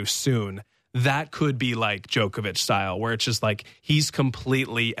Ngannou, soon. That could be like Djokovic style, where it's just like he's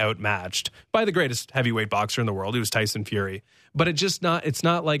completely outmatched by the greatest heavyweight boxer in the world, who was Tyson Fury. But it's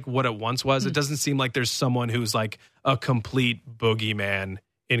not like what it once was. It doesn't seem like there's someone who's like a complete boogeyman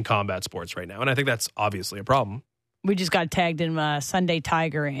in combat sports right now. And I think that's obviously a problem. We just got tagged in Sunday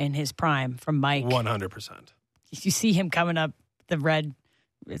Tiger in his prime from Mike. 100%. You see him coming up the red,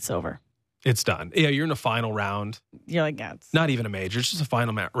 it's over. It's done. Yeah, you're in a final round. You're like, yeah, not even a major. It's just a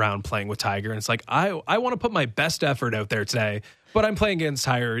final round playing with Tiger. And it's like, I want to put my best effort out there today, but I'm playing against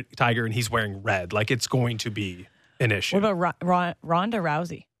Tiger and he's wearing red. Like, it's going to be an issue. What about Ronda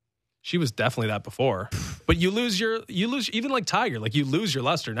Rousey? She was definitely that before. But you lose even like Tiger. Like, you lose your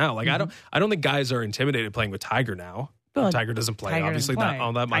luster now. Like, I don't think guys are intimidated playing with Tiger now. Well, Tiger doesn't play, obviously, not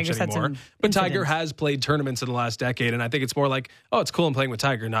all that much anymore. But Tiger has played tournaments in the last decade, and I think it's more like, oh, it's cool I'm playing with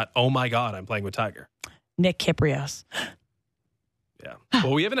Tiger, not, oh my God, I'm playing with Tiger. Nick Kyprios. Yeah.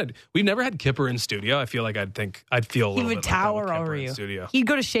 Well, we've never had Kipper in studio. I feel like I'd feel a little bit. He would tower over you. Studio. He'd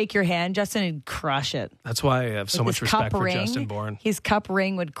go to shake your hand, Justin, and crush it. That's why I have so much respect for Justin Bourne. His cup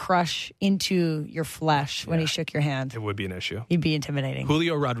ring would crush into your flesh when he shook your hand. It would be an issue. He'd be intimidating.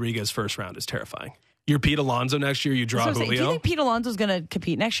 Julio Rodriguez first round is terrifying. You're Pete Alonso next year. You draw Julio. Do you think Pete Alonso's going to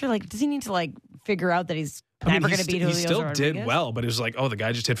compete next year? Like, does he need to figure out that he's never going to beat Julio Rodriguez? He still did well, but it was like, oh, the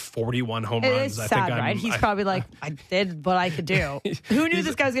guy just hit 41 home runs. It is sad, right? He's probably like, I did what I could do. Who knew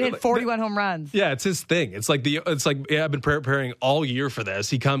this guy was going to hit 41 home runs? Yeah, it's his thing. It's like I've been preparing all year for this.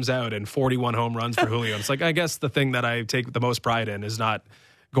 He comes out and 41 home runs for Julio. It's like, I guess the thing that I take the most pride in is not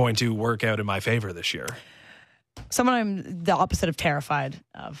going to work out in my favor this year. Someone I'm the opposite of terrified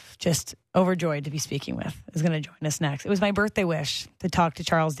of, just overjoyed to be speaking with, is going to join us next. It was my birthday wish to talk to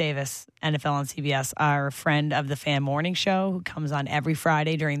Charles Davis, NFL on CBS, our friend of the Fan Morning Show, who comes on every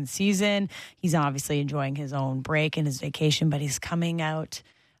Friday during the season. He's obviously enjoying his own break and his vacation, but he's coming out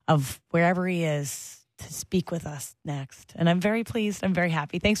of wherever he is to speak with us next. And I'm very pleased. I'm very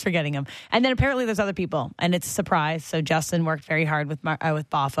happy. Thanks for getting him. And then apparently there's other people, and it's a surprise. So Justin worked very hard with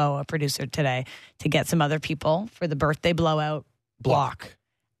Boffo, a producer, today to get some other people for the birthday blowout block.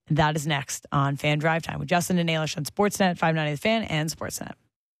 That is next on Fan Drive Time with Justin and Ailish on Sportsnet, 590 The Fan, and Sportsnet.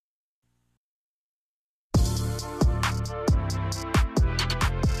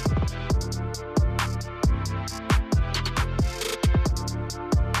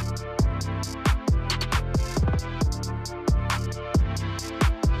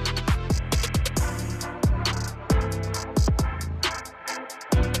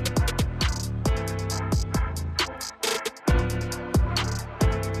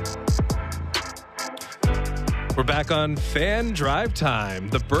 We're back on Fan Drive Time.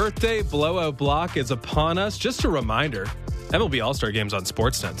 The birthday blowout block is upon us. Just a reminder, MLB All-Star Game's on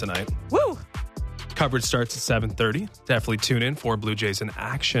Sportsnet tonight. Woo! Coverage starts at 7:30. Definitely tune in for Blue Jays in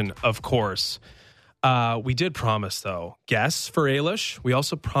action, of course. We did promise, though, guests for Ailish. We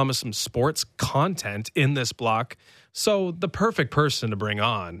also promised some sports content in this block. So the perfect person to bring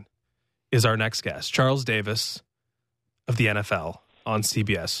on is our next guest, Charles Davis of the NFL on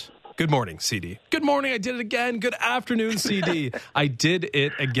CBS. Good morning, CD. Good morning. I did it again. Good afternoon, CD. I did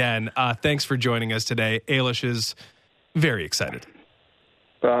it again. Thanks for joining us today. Ailish is very excited.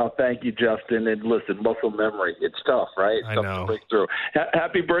 Thank you, Justin. And listen, muscle memory. It's tough, right? I Tough know. to break through.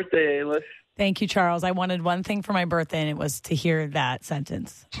 Happy birthday, Ailish. Thank you, Charles. I wanted one thing for my birthday, and it was to hear that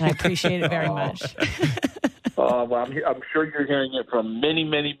sentence. And I appreciate it very much. Well, I'm sure you're hearing it from many,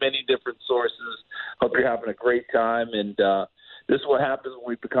 many, many different sources. Hope you're having a great time. And this is what happens when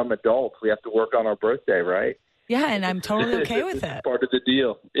we become adults. We have to work on our birthday, right? Yeah, and I'm totally okay with it. Part of the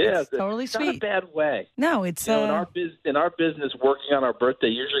deal. Yeah, It's totally it's sweet. not a bad way. No, it's You know, in our business, working on our birthday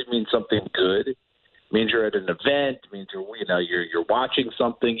usually means something good. It means you're at an event. It means you're watching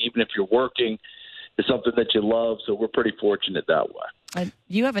something, even if you're working. It's something that you love. So we're pretty fortunate that way.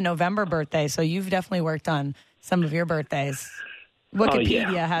 you have a November birthday, so you've definitely worked on some of your birthdays.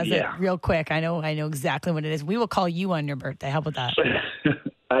 Wikipedia has it real quick. I know exactly what it is. We will call you on your birthday. How about that?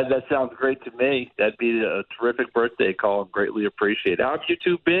 That sounds great to me. That'd be a terrific birthday call. Greatly appreciate it. How have you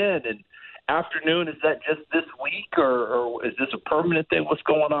two been? And afternoon, is that just this week, or is this a permanent thing? What's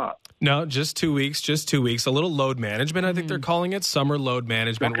going on? No, just 2 weeks. A little load management, I think they're calling it. Summer load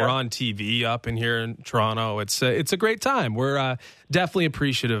management. Okay. We're on TV up in here in Toronto. It's a great time. We're definitely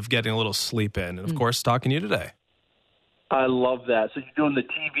appreciative of getting a little sleep in. And, of course, talking to you today. I love that. So you're doing the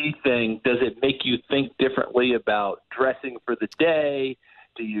TV thing. Does it make you think differently about dressing for the day?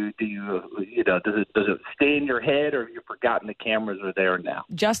 Does it stay in your head, or have you forgotten the cameras are there now?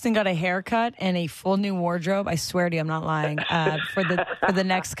 Justin got a haircut and a full new wardrobe. I swear to you, I'm not lying. For the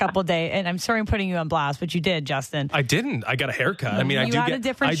next couple days, and I'm sorry I'm putting you on blast, but you did, Justin. I didn't. I got a haircut. I mean, you had a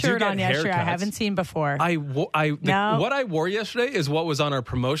different shirt on yesterday. I haven't seen before. What I wore yesterday is what was on our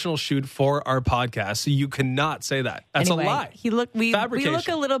promotional shoot for our podcast. So you cannot say that. That's anyway, a lie. We look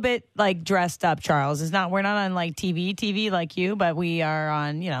a little bit like dressed up, Charles. We're not on like TV like you, but we are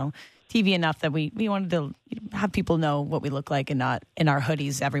on TV enough that we wanted to have people know what we look like and not in our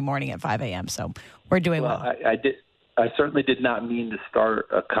hoodies every morning at 5 a.m. So we're doing well. I certainly did not mean to start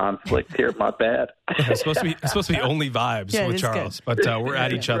a conflict here. My bad. It's supposed to be only vibes with Charles, but we're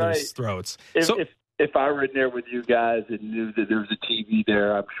at each other's throats. If I were in there with you guys and knew that there was a TV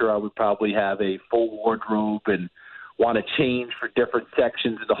there, I'm sure I would probably have a full wardrobe and want to change for different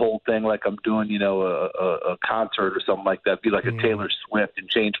sections of the whole thing, like I'm doing, a concert or something like that. Be like a Taylor Swift and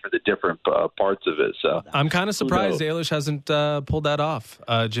change for the different parts of it. So I'm kind of surprised Ailish hasn't pulled that off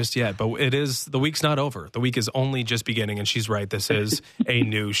just yet. But the week's not over. The week is only just beginning, and she's right. This is a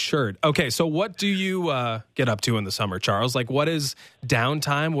new shirt. Okay, so what do you get up to in the summer, Charles? Like, what is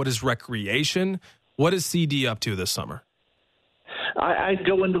downtime? What is recreation? What is CD up to this summer? I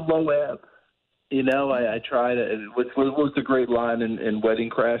go into low ebb. I try to. What's a great line in Wedding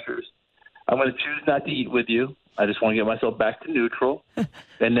Crashers? I'm going to choose not to eat with you. I just want to get myself back to neutral,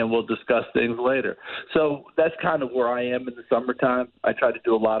 and then we'll discuss things later. So that's kind of where I am in the summertime. I try to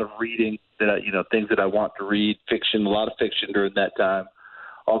do a lot of reading, things that I want to read, fiction, a lot of fiction during that time.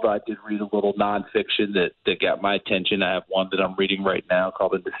 Although I did read a little nonfiction that got my attention. I have one that I'm reading right now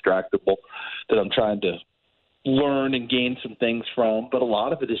called Indistractable that I'm trying to learn and gain some things from. But a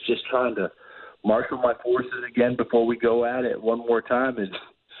lot of it is just trying to marshal my forces again before we go at it one more time. And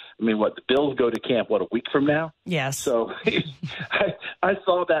the Bills go to camp, a week from now? Yes. So I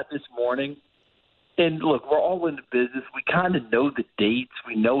saw that this morning. And look, we're all into business. We kind of know the dates.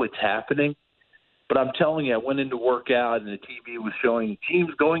 We know it's happening. But I'm telling you, I went in to work out and the TV was showing teams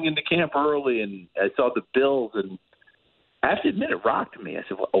going into camp early, and I saw the Bills, and I have to admit it rocked me. I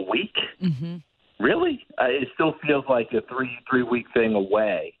said, a week? Mm-hmm. Really? It still feels like a three-week thing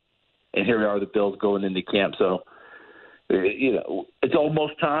away. And here we are, the Bills going into camp. So, it's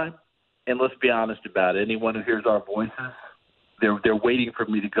almost time. And let's be honest about it. Anyone who hears our voices, they're waiting for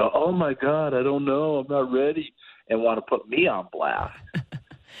me to go, oh, my God, I don't know, I'm not ready, and want to put me on blast.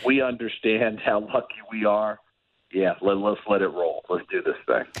 We understand how lucky we are. Yeah, let's let it roll. Let's do this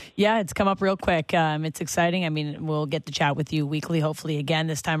thing. Yeah, it's come up real quick. It's exciting. We'll get to chat with you weekly, hopefully again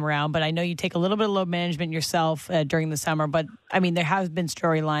this time around. But I know you take a little bit of load management yourself during the summer. But, there have been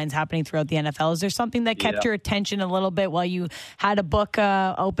storylines happening throughout the NFL. Is there something that kept your attention a little bit while you had a book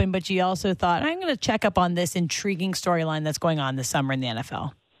open, but you also thought, I'm going to check up on this intriguing storyline that's going on this summer in the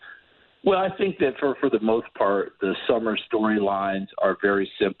NFL? Well, I think that for the most part, the summer storylines are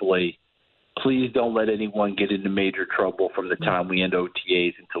very simply, please don't let anyone get into major trouble from the time we end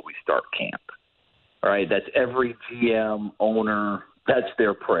OTAs until we start camp. All right, that's every GM, owner, that's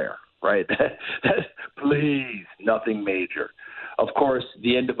their prayer, right? Please, nothing major. Of course,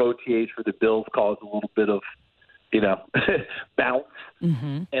 the end of OTAs for the Bills caused a little bit of, bounce.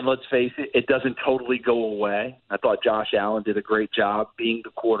 Mm-hmm. And let's face it, it doesn't totally go away. I thought Josh Allen did a great job being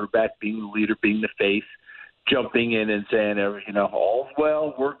the quarterback, being the leader, being the face, jumping in and saying, all's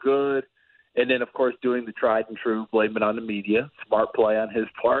well, we're good. And then, of course, doing the tried and true, blame it on the media. Smart play on his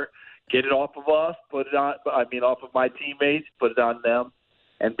part. Get it off of us, off of my teammates, put it on them.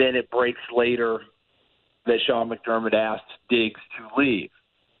 And then it breaks later that Sean McDermott asked Diggs to leave.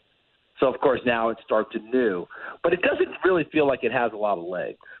 So, of course, now it starts anew. But it doesn't really feel like it has a lot of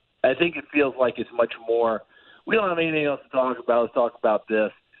legs. I think it feels like it's much more, we don't have anything else to talk about. Let's talk about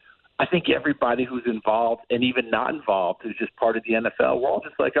this. I think everybody who's involved and even not involved, who's just part of the NFL, we're all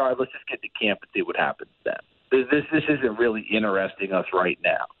just like, all right, let's just get to camp and see what happens then. This isn't really interesting us right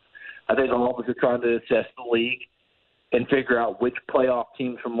now. I think all of us are trying to assess the league and figure out which playoff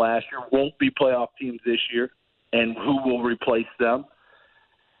teams from last year won't be playoff teams this year and who will replace them.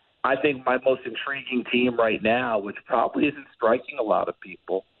 I think my most intriguing team right now, which probably isn't striking a lot of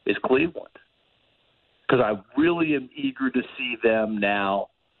people, is Cleveland. Because I really am eager to see them now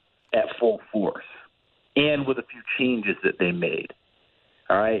at full force and with a few changes that they made.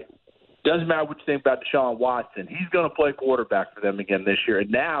 All right? Doesn't matter what you think about Deshaun Watson. He's going to play quarterback for them again this year,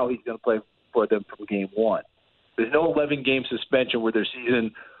 and now he's going to play for them from game one. There's no 11-game suspension where their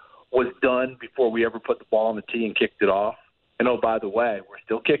season was done before we ever put the ball on the tee and kicked it off. And, oh, by the way, we're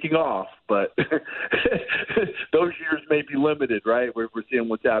still kicking off, but those years may be limited, right? We're seeing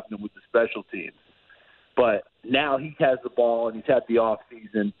what's happening with the special teams. But now he has the ball, and he's had the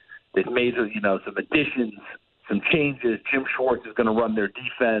offseason. They've made, some additions, some changes. Jim Schwartz is going to run their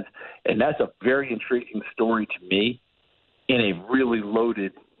defense, and that's a very intriguing story to me in a really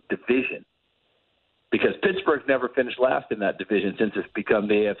loaded division because Pittsburgh's never finished last in that division since it's become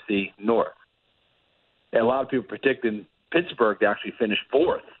the AFC North. And a lot of people predicting Pittsburgh to actually finish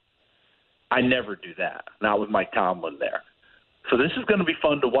fourth. I never do that, not with Mike Tomlin there. So this is going to be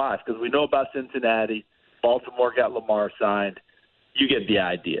fun to watch because we know about Cincinnati. Baltimore got Lamar signed. You get the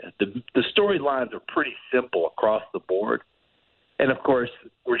idea. The storylines are pretty simple across the board. And, of course,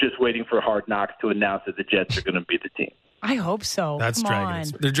 we're just waiting for Hard Knocks to announce that the Jets are going to be the team. I hope so.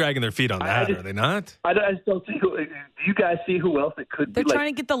 They're dragging their feet on that, are they not? I just don't see do you guys see who else it could be? They're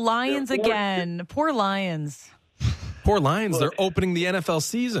trying to get the Lions again. Poor Lions. Poor Lions. Look, they're opening the NFL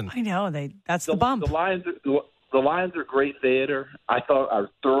season. I know. That's the bump. The Lions are great theater. I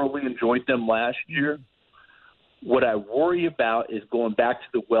thoroughly enjoyed them last year. What I worry about is going back to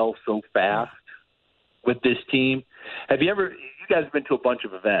the well so fast with this team. You guys have been to a bunch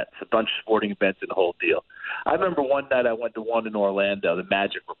of events, a bunch of sporting events and the whole deal. I remember one night I went to one in Orlando, the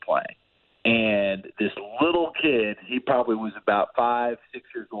Magic were playing. And this little kid, he probably was about 5, 6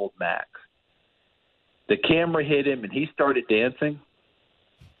 years old max. The camera hit him and he started dancing.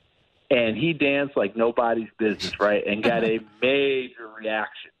 And he danced like nobody's business, right? And got a major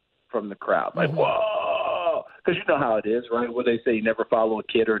reaction from the crowd. Like, whoa! Because you know how it is, right? What they say, you never follow a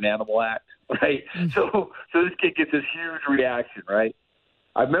kid or an animal act, right? So this kid gets this huge reaction, right?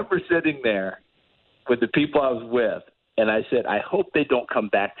 I remember sitting there with the people I was with, and I said, I hope they don't come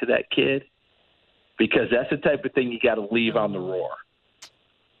back to that kid because that's the type of thing you got to leave on the roar,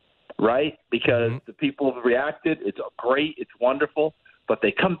 right? Because the people have reacted. It's great. It's wonderful. But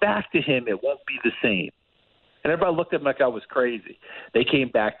they come back to him, it won't be the same. And everybody looked at him like I was crazy. They came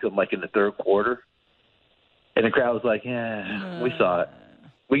back to him like in the third quarter. And the crowd was like, yeah, we saw it.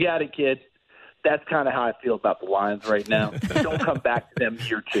 We got it, kid. That's kind of how I feel about the Lions right now. Don't come back to them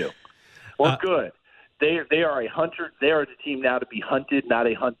year two. We're good. They are a hunter. They are the team now to be hunted, not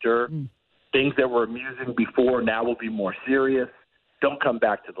a hunter. Things that were amusing before now will be more serious. Don't come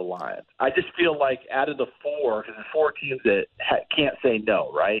back to the Lions. I just feel like out of the four, because there's 4 teams that can't say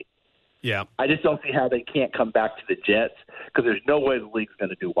no, right? Yeah. I just don't see how they can't come back to the Jets because there's no way the league's going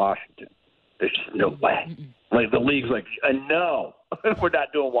to do Washington. There's just no way. Like the league's like, no, we're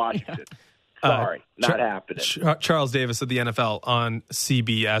not doing Washington. Sorry, not happening. Charles Davis of the NFL on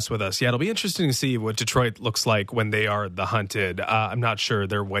CBS with us. Yeah, it'll be interesting to see what Detroit looks like when they are the hunted. I'm not sure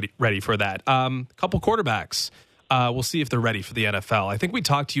they're ready for that. Couple quarterbacks. We'll see if they're ready for the NFL. I think we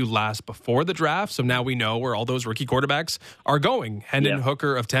talked to you last before the draft, so now we know where all those rookie quarterbacks are going. Hendon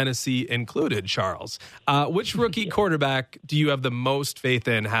Hooker of Tennessee included, Charles. Which rookie quarterback do you have the most faith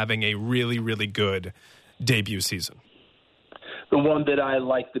in having a really, really good debut season? the one that I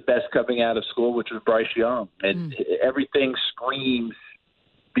liked the best coming out of school, which was Bryce Young. And everything screams,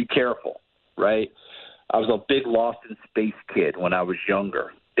 be careful, right? I was a big Lost in Space kid when I was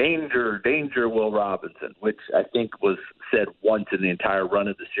younger. Danger, danger, Will Robinson, which I think was said once in the entire run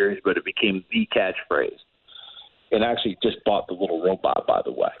of the series, but it became the catchphrase. And I actually just bought the little robot, by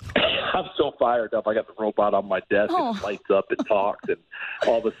the way. I'm so fired up. I got the robot on my desk, and it lights up and talks, and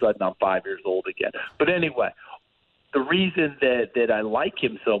all of a sudden I'm 5 years old again. But anyway, the reason that I like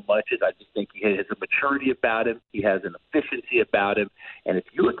him so much is I just think he has a maturity about him. He has an efficiency about him. And if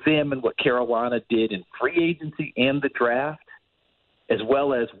you examine what Carolina did in free agency and the draft, as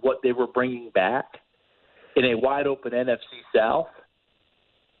well as what they were bringing back in a wide-open NFC South,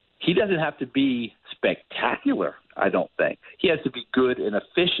 he doesn't have to be spectacular, I don't think. He has to be good and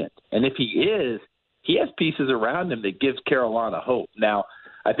efficient. And if he is, he has pieces around him that gives Carolina hope. Now,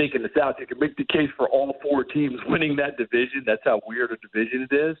 I think in the South, you can make the case for all 4 teams winning that division. That's how weird a division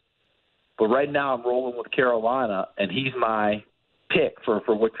it is. But right now I'm rolling with Carolina, and he's my pick for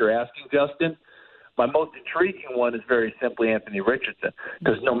what you're asking, Justin. My most intriguing one is very simply Anthony Richardson,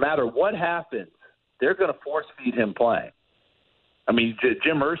 because no matter what happens, they're going to force-feed him playing. I mean,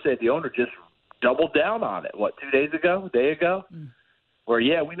 Jim Irsay, the owner, just doubled down on it, a day ago? Where,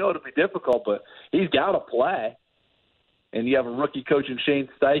 yeah, we know it'll be difficult, but he's got to play. And you have a rookie coach in Shane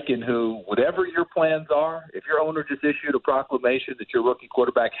Steichen who, whatever your plans are, if your owner just issued a proclamation that your rookie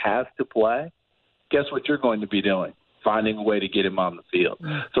quarterback has to play, guess what you're going to be doing? Finding a way to get him on the field.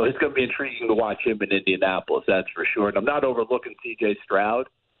 So it's going to be intriguing to watch him in Indianapolis, that's for sure. And I'm not overlooking C.J. Stroud,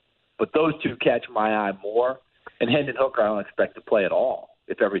 but those two catch my eye more. And Hendon Hooker I don't expect to play at all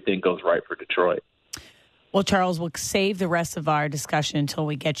if everything goes right for Detroit. Well, Charles, we'll save the rest of our discussion until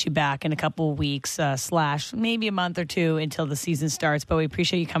we get you back in a couple of weeks, / maybe a month or two until the season starts. But we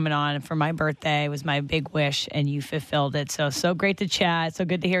appreciate you coming on. And for my birthday, it was my big wish, and you fulfilled it. So great to chat. So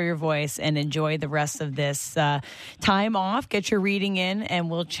good to hear your voice, and enjoy the rest of this time off. Get your reading in, and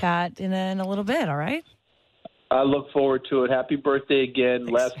we'll chat in a little bit, all right? I look forward to it. Happy birthday again.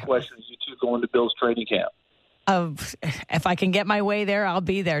 Thanks, last question is you two going to Bill's training camp? If I can get my way there, I'll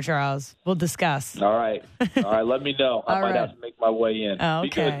be there, Charles. We'll discuss. All right. Let me know. I might have to make my way in.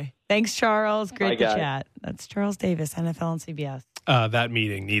 Okay. Thanks, Charles. Great to chat. That's Charles Davis, NFL and CBS. That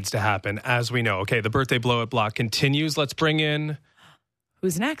meeting needs to happen, as we know. Okay, the birthday blow-up block continues. Let's bring in...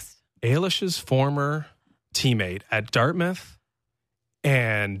 Who's next? Ailish's former teammate at Dartmouth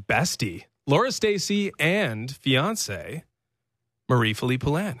and bestie, Laura Stacey, and fiance, Marie-Philippe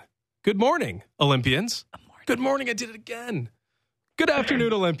Poulin. Good morning, Olympians. Good morning. I did it again. Good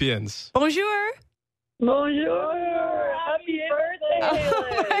afternoon, Olympians. Bonjour. Bonjour. Happy birthday.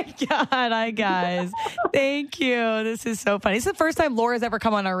 Oh, my God. Hi, guys. Thank you. This is so funny. It's the first time Laura's ever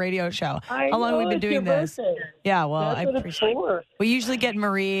come on our radio show. How long have we been doing this? Birthday. Yeah, well, I appreciate it. We usually get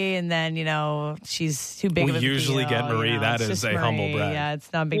Marie, and then, she's too big of a deal. We usually get Marie. That is a humble brag. Yeah,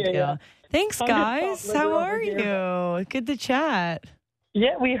 it's not a big deal. Yeah. Thanks, guys. How are you? Good to chat.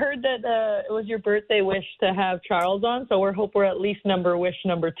 Yeah, we heard that it was your birthday wish to have Charles on, so we're at least wish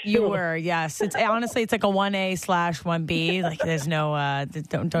number 2. You were, yes. It's honestly, it's like a 1A/1B. Like there's no,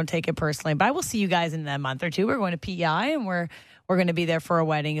 don't take it personally. But I will see you guys in a month or two. We're going to PEI, and we're going to be there for a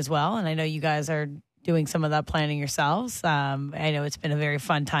wedding as well. And I know you guys are doing some of that planning yourselves. I know it's been a very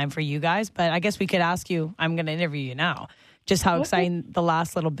fun time for you guys, but I guess we could ask you. I'm going to interview you now. Just how exciting the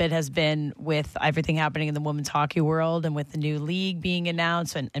last little bit has been with everything happening in the women's hockey world and with the new league being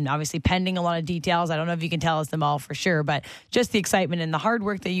announced and obviously pending a lot of details. I don't know if you can tell us them all for sure, but just the excitement and the hard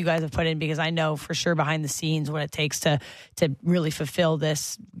work that you guys have put in, because I know for sure behind the scenes what it takes to really fulfill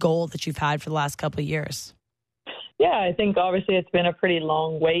this goal that you've had for the last couple of years. Yeah, I think obviously it's been a pretty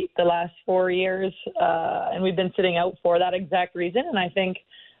long wait the last 4 years, and we've been sitting out for that exact reason. And I think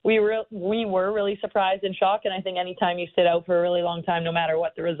we were really surprised and shocked. And I think anytime you sit out for a really long time, no matter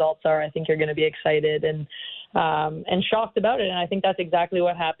what the results are, I think you're going to be excited and shocked about it. And I think that's exactly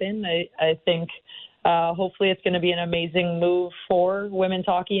what happened. I think hopefully it's going to be an amazing move for women's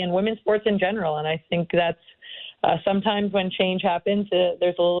hockey and women's sports in general. And I think that's sometimes when change happens,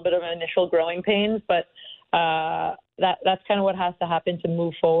 there's a little bit of initial growing pains, but that's kind of what has to happen to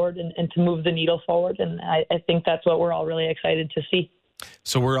move forward and to move the needle forward. And I think that's what we're all really excited to see.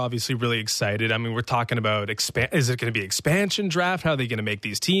 So we're obviously really excited. I mean, we're talking about is it going to be expansion draft? How are they going to make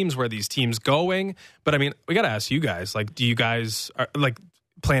these teams? Where are these teams going? But I mean, we got to ask you guys, like, do you guys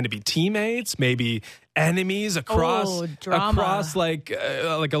plan to be teammates, maybe enemies across like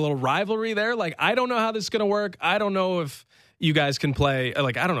a little rivalry there? Like, I don't know how this is going to work. I don't know if you guys can play.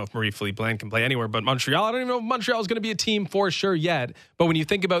 Like, I don't know if Marie-Philippe Poulin can play anywhere, but Montreal, I don't even know if Montreal is going to be a team for sure yet. But when you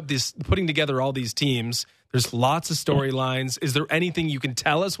think about this, putting together all these teams, There's lots of storylines. Is there anything you can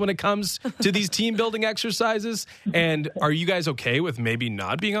tell us when it comes to these team building exercises? And are you guys okay with maybe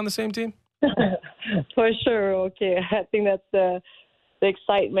not being on the same team? For sure. Okay. I think that's the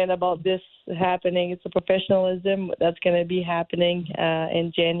excitement about this happening. It's the professionalism that's going to be happening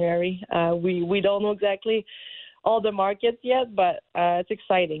in January. We don't know exactly all the markets yet, but it's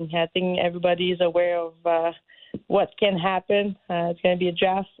exciting. I think everybody's aware of what can happen. It's going to be a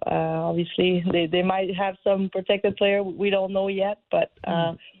draft. Obviously, they might have some protected player. We don't know yet, but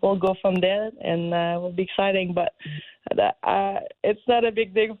we'll go from there, and we'll be exciting. But it's not a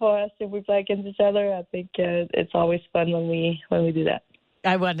big deal for us if we play against each other. I think it's always fun when we do that.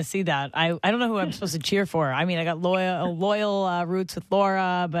 I want to see that. I don't know who I'm supposed to cheer for. I mean, I got loyal roots with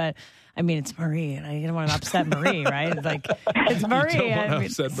Laura, but I mean, it's Marie, and I don't want to upset Marie, right? It's like, it's Marie.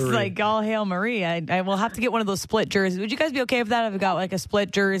 It's like, all hail Marie. I will have to get one of those split jerseys. Would you guys be okay with that? I've got like a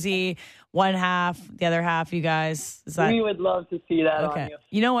split jersey, one half, the other half, you guys. We would love to see that okay. on you.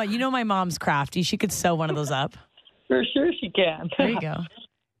 You know what? You know my mom's crafty. She could sew one of those up. For sure she can. There you go.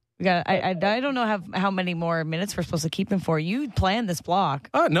 I don't know how many more minutes we're supposed to keep him for. You planned this block.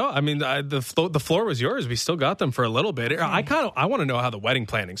 No, I mean the floor was yours. We still got them for a little bit. I want to know how the wedding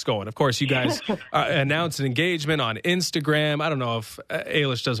planning's going. Of course, you guys announced an engagement on Instagram. I don't know if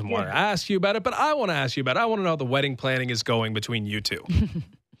Ailish doesn't want to ask you about it, but I want to ask you about it. I want to know how the wedding planning is going between you two.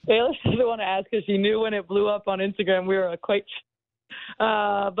 Ailish doesn't want to ask because she knew when it blew up on Instagram we were quite.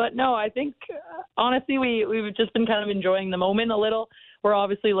 But no, I think honestly we've just been kind of enjoying the moment a little. We're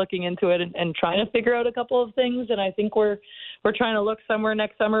obviously looking into it and trying to figure out a couple of things, and I think we're trying to look somewhere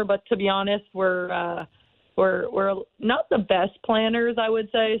next summer. But to be honest, we're not the best planners, I would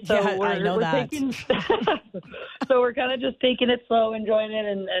say. So we're taking, so we're kind of just taking it slow, enjoying it,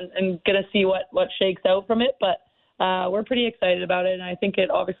 and gonna see what shakes out from it. But we're pretty excited about it, and I think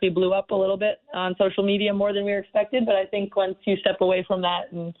it obviously blew up a little bit on social media more than we were expected. But I think once you step away from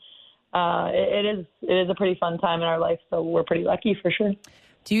that and it is a pretty fun time in our life, so we're pretty lucky for sure.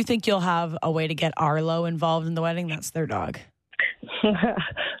 Do you think you'll have a way to get Arlo involved in the wedding? That's their dog.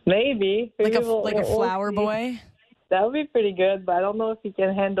 Maybe like a flower boy. That would be pretty good, but I don't know if he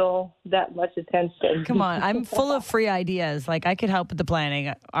can handle that much attention. Come on, I'm full of free ideas. Like I could help with the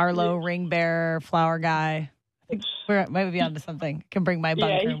planning. Arlo, ring bearer, flower guy. We're maybe onto something. Can bring my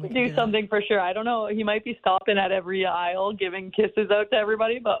bunker. Yeah, he can do something for sure. I don't know. He might be stopping at every aisle, giving kisses out to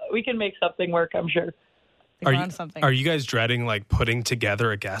everybody, but we can make something work, I'm sure. Are you guys dreading like putting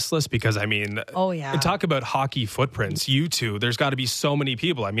together a guest list? Because I mean, oh yeah, talk about hockey footprints. You two, there's got to be so many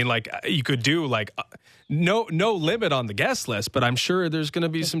people. I mean, like you could do like no limit on the guest list, but I'm sure there's going to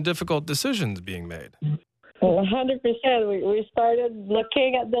be some difficult decisions being made. 100%. We started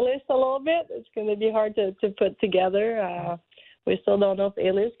looking at the list a little bit. It's going to be hard to put together. We still don't know if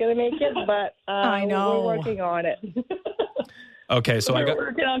Ailish is going to make it, but I know. We're working on it. Okay, so we're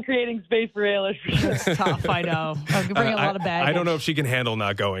working on creating space for Ailish. It's tough, I know. I can bring a lot of baggage. I don't know if she can handle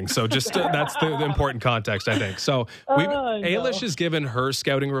not going. So just that's the important context, I think. So Ailish has given her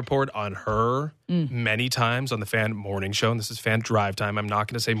scouting report on her many times on the Fan Morning Show, and this is Fan Drive Time. I'm not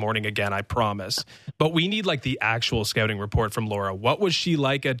going to say morning again, I promise. But we need like the actual scouting report from Laura. What was she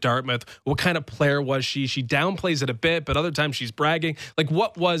like at Dartmouth? What kind of player was she? She downplays it a bit, but other times she's bragging. Like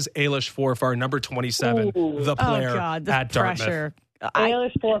what was Ailish Forfar, number 27, the player at Dartmouth? Pressure.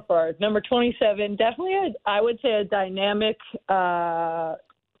 Ailish Forfar, number 27, definitely I would say a dynamic, I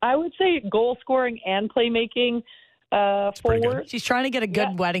would say goal scoring and playmaking forward. She's trying to get a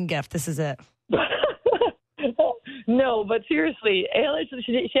good wedding gift. This is it. No, but seriously, Ailish,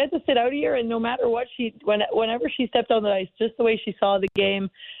 she had to sit out here, and no matter what, whenever she stepped on the ice, just the way she saw the game,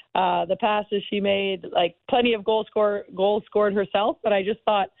 the passes she made, like plenty of goals scored herself, but I just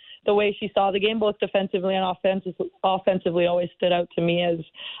thought the way she saw the game, both defensively and offensively, always stood out to me as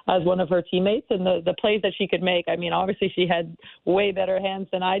one of her teammates, and the plays that she could make. I mean, obviously she had way better hands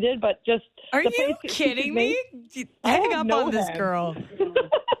than I did, but just are you kidding me? Hang up on this girl.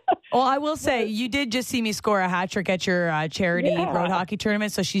 Well, I will say, you did just see me score a hat trick at your charity road hockey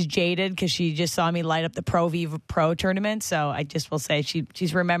tournament, so she's jaded because she just saw me light up the Pro Viva Pro tournament. So I just will say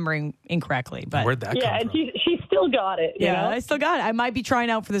she's remembering incorrectly. But where'd that come from? And she still got it. You know? I still got it. I might be trying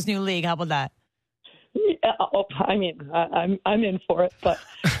out for this new league. How about that? I mean, I'm in for it, but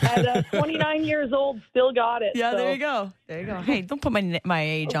at 29 years old, still got it. Yeah, so. There you go. Hey, don't put my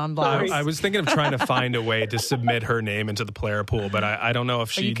age on blast. I was thinking of trying to find a way to submit her name into the player pool, but I don't know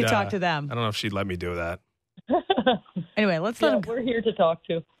if she'd... You could talk to them. I don't know if she'd let me do that. Anyway, let's let them... We're here to talk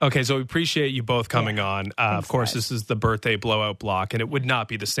to. Okay, so we appreciate you both coming on. Of course, this is the birthday blowout block, and it would not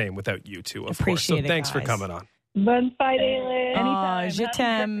be the same without you two, of course. So thanks for coming on. Fun fight, Ailish. Anytime. Je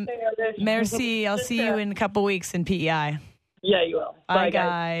t'aime. Merci. I'll see you in a couple weeks in PEI. Yeah, you will. Bye,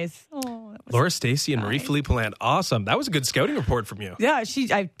 guys. Oh, Laura Stacey and Marie-Philippe Land. Awesome. That was a good scouting report from you. Yeah,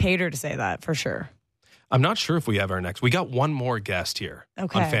 I paid her to say that for sure. I'm not sure if we have our next. We got one more guest here on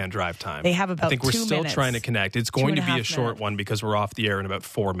Fan Drive Time. They have about 2 minutes. I think we're still trying to connect. It's going to be a short one because we're off the air in about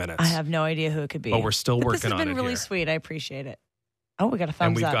 4 minutes. I have no idea who it could be. But we're still working on it. This has been really sweet. I appreciate it. Oh, we got a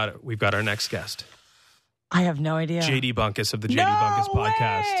thumbs up. And we've got our next guest. I have no idea. JD Bunkus of the JD Bunkus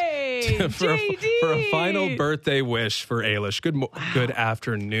podcast. for a final birthday wish for Ailish. Good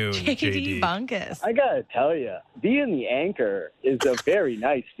afternoon, JD Bunkus. I gotta tell you, being the anchor is a very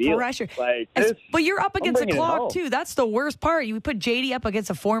nice feeling. Pressure. Like but you're up against the clock too. That's the worst part. You put JD up against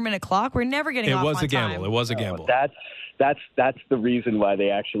a 4-minute clock. We're never getting off on time. It was a gamble. It was a gamble. That's the reason why they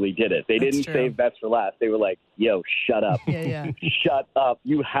actually did it. They didn't save bets for last. They were like, yo, shut up. Yeah. Shut up.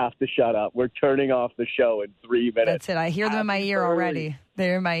 You have to shut up. We're turning off the show in 3 minutes. That's it. I hear them in my ear already.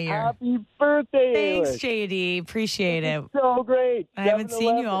 They're in my ear. Happy birthday, Thanks, Ailish. JD. Appreciate it. So great. I haven't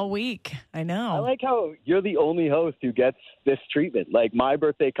seen you all week. I know. I like how you're the only host who gets this treatment. Like, my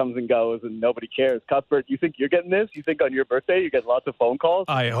birthday comes and goes and nobody cares. Cuthbert, you think you're getting this? You think on your birthday you get lots of phone calls?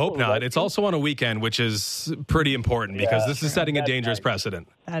 I hope not. It's also on a weekend, which is pretty important because this is setting a dangerous precedent.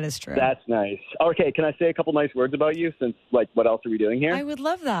 That is true. That's nice. Okay, can I say a couple nice words about you since, like, what else are we doing here? I would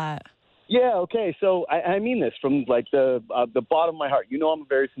love that. Yeah, okay. So I mean this from, like, the bottom of my heart. You know I'm a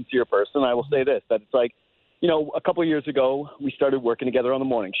very sincere person. I will say this, that it's like, you know, a couple of years ago, we started working together on the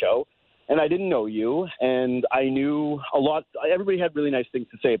morning show, and I didn't know you, and I knew a lot. Everybody had really nice things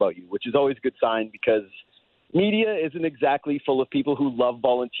to say about you, which is always a good sign because media isn't exactly full of people who love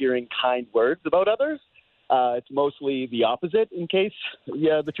volunteering kind words about others. It's mostly the opposite, in case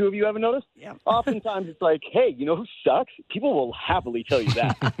the two of you haven't noticed. Yeah. Oftentimes it's like, hey, you know who sucks? People will happily tell you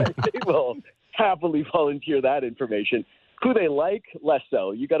that. They will happily volunteer that information. Who they like, less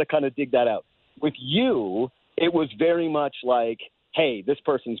so. You got to kind of dig that out. With you, it was very much like, hey, this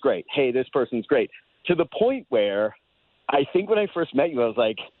person's great. Hey, this person's great. To the point where I think when I first met you, I was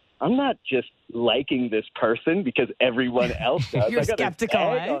like, I'm not just liking this person because everyone else does. You're skeptical,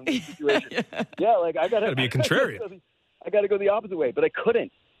 on this situation. Yeah, like I got to be a contrarian. I got to go the opposite way, but I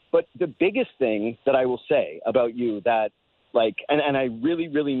couldn't. But the biggest thing that I will say about you that, like, and I really,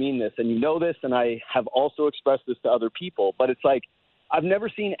 really mean this, and you know this, and I have also expressed this to other people, but it's like I've never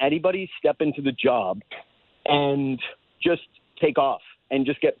seen anybody step into the job and just take off and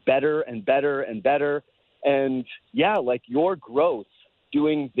just get better and better and better. And, yeah, like your growth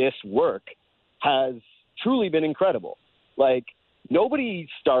doing this work has truly been incredible. Like, nobody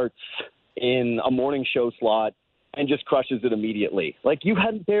starts in a morning show slot and just crushes it immediately. Like, you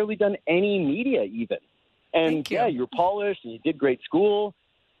hadn't barely done any media even. And, yeah, you're polished and you did great school.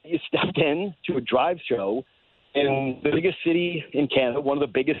 You stepped in to a drive show in the biggest city in Canada, one of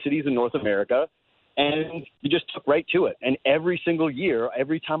the biggest cities in North America, and you just took right to it. And every single year,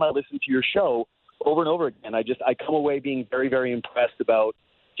 every time I listen to your show, over and over again, I come away being very, very impressed about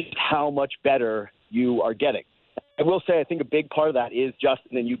just how much better you are getting. I will say I think a big part of that is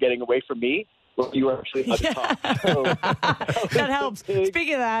Justin and you getting away from me where you were actually at the top. So, that helps.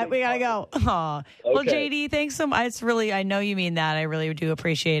 Speaking of that, we got to go. Aw. Well, JD, thanks so much. It's really, I know you mean that. I really do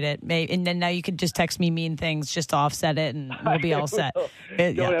appreciate it. And then now you can just text me mean things just to offset it and we'll be all set.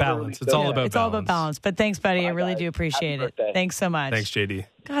 Balance. It's all about balance. It's all about balance. But thanks, buddy. I really do appreciate it. Thanks so much. Thanks, JD.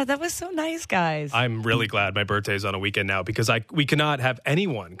 God, that was so nice, guys. I'm really glad my birthday's on a weekend now because we cannot have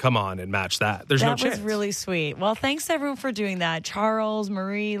anyone come on and match that. There's no chance. That was really sweet. Well, thanks everyone for doing that. Charles,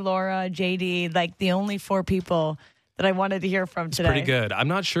 Marie, Laura, JD, like the only 4 people that I wanted to hear from today. It's pretty good. I'm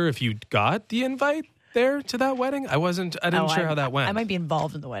not sure if you got the invite there to that wedding. I didn't sure how that went. I might be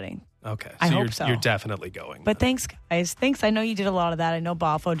involved in the wedding. Okay. I hope so. You're definitely going. But thanks, guys. Thanks. I know you did a lot of that. I know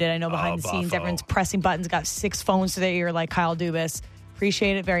Boffo did. I know behind the scenes, everyone's pressing buttons, got 6 phones to their ear like Kyle Dubas.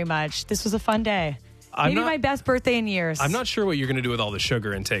 Appreciate it very much. This was a fun day. Maybe my best birthday in years. I'm not sure what you're going to do with all the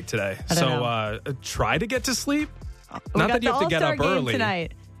sugar intake today. So try to get to sleep. Not that you have to get up early.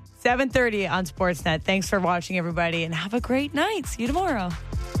 Tonight, 7:30 on Sportsnet. Thanks for watching, everybody, and have a great night. See you tomorrow.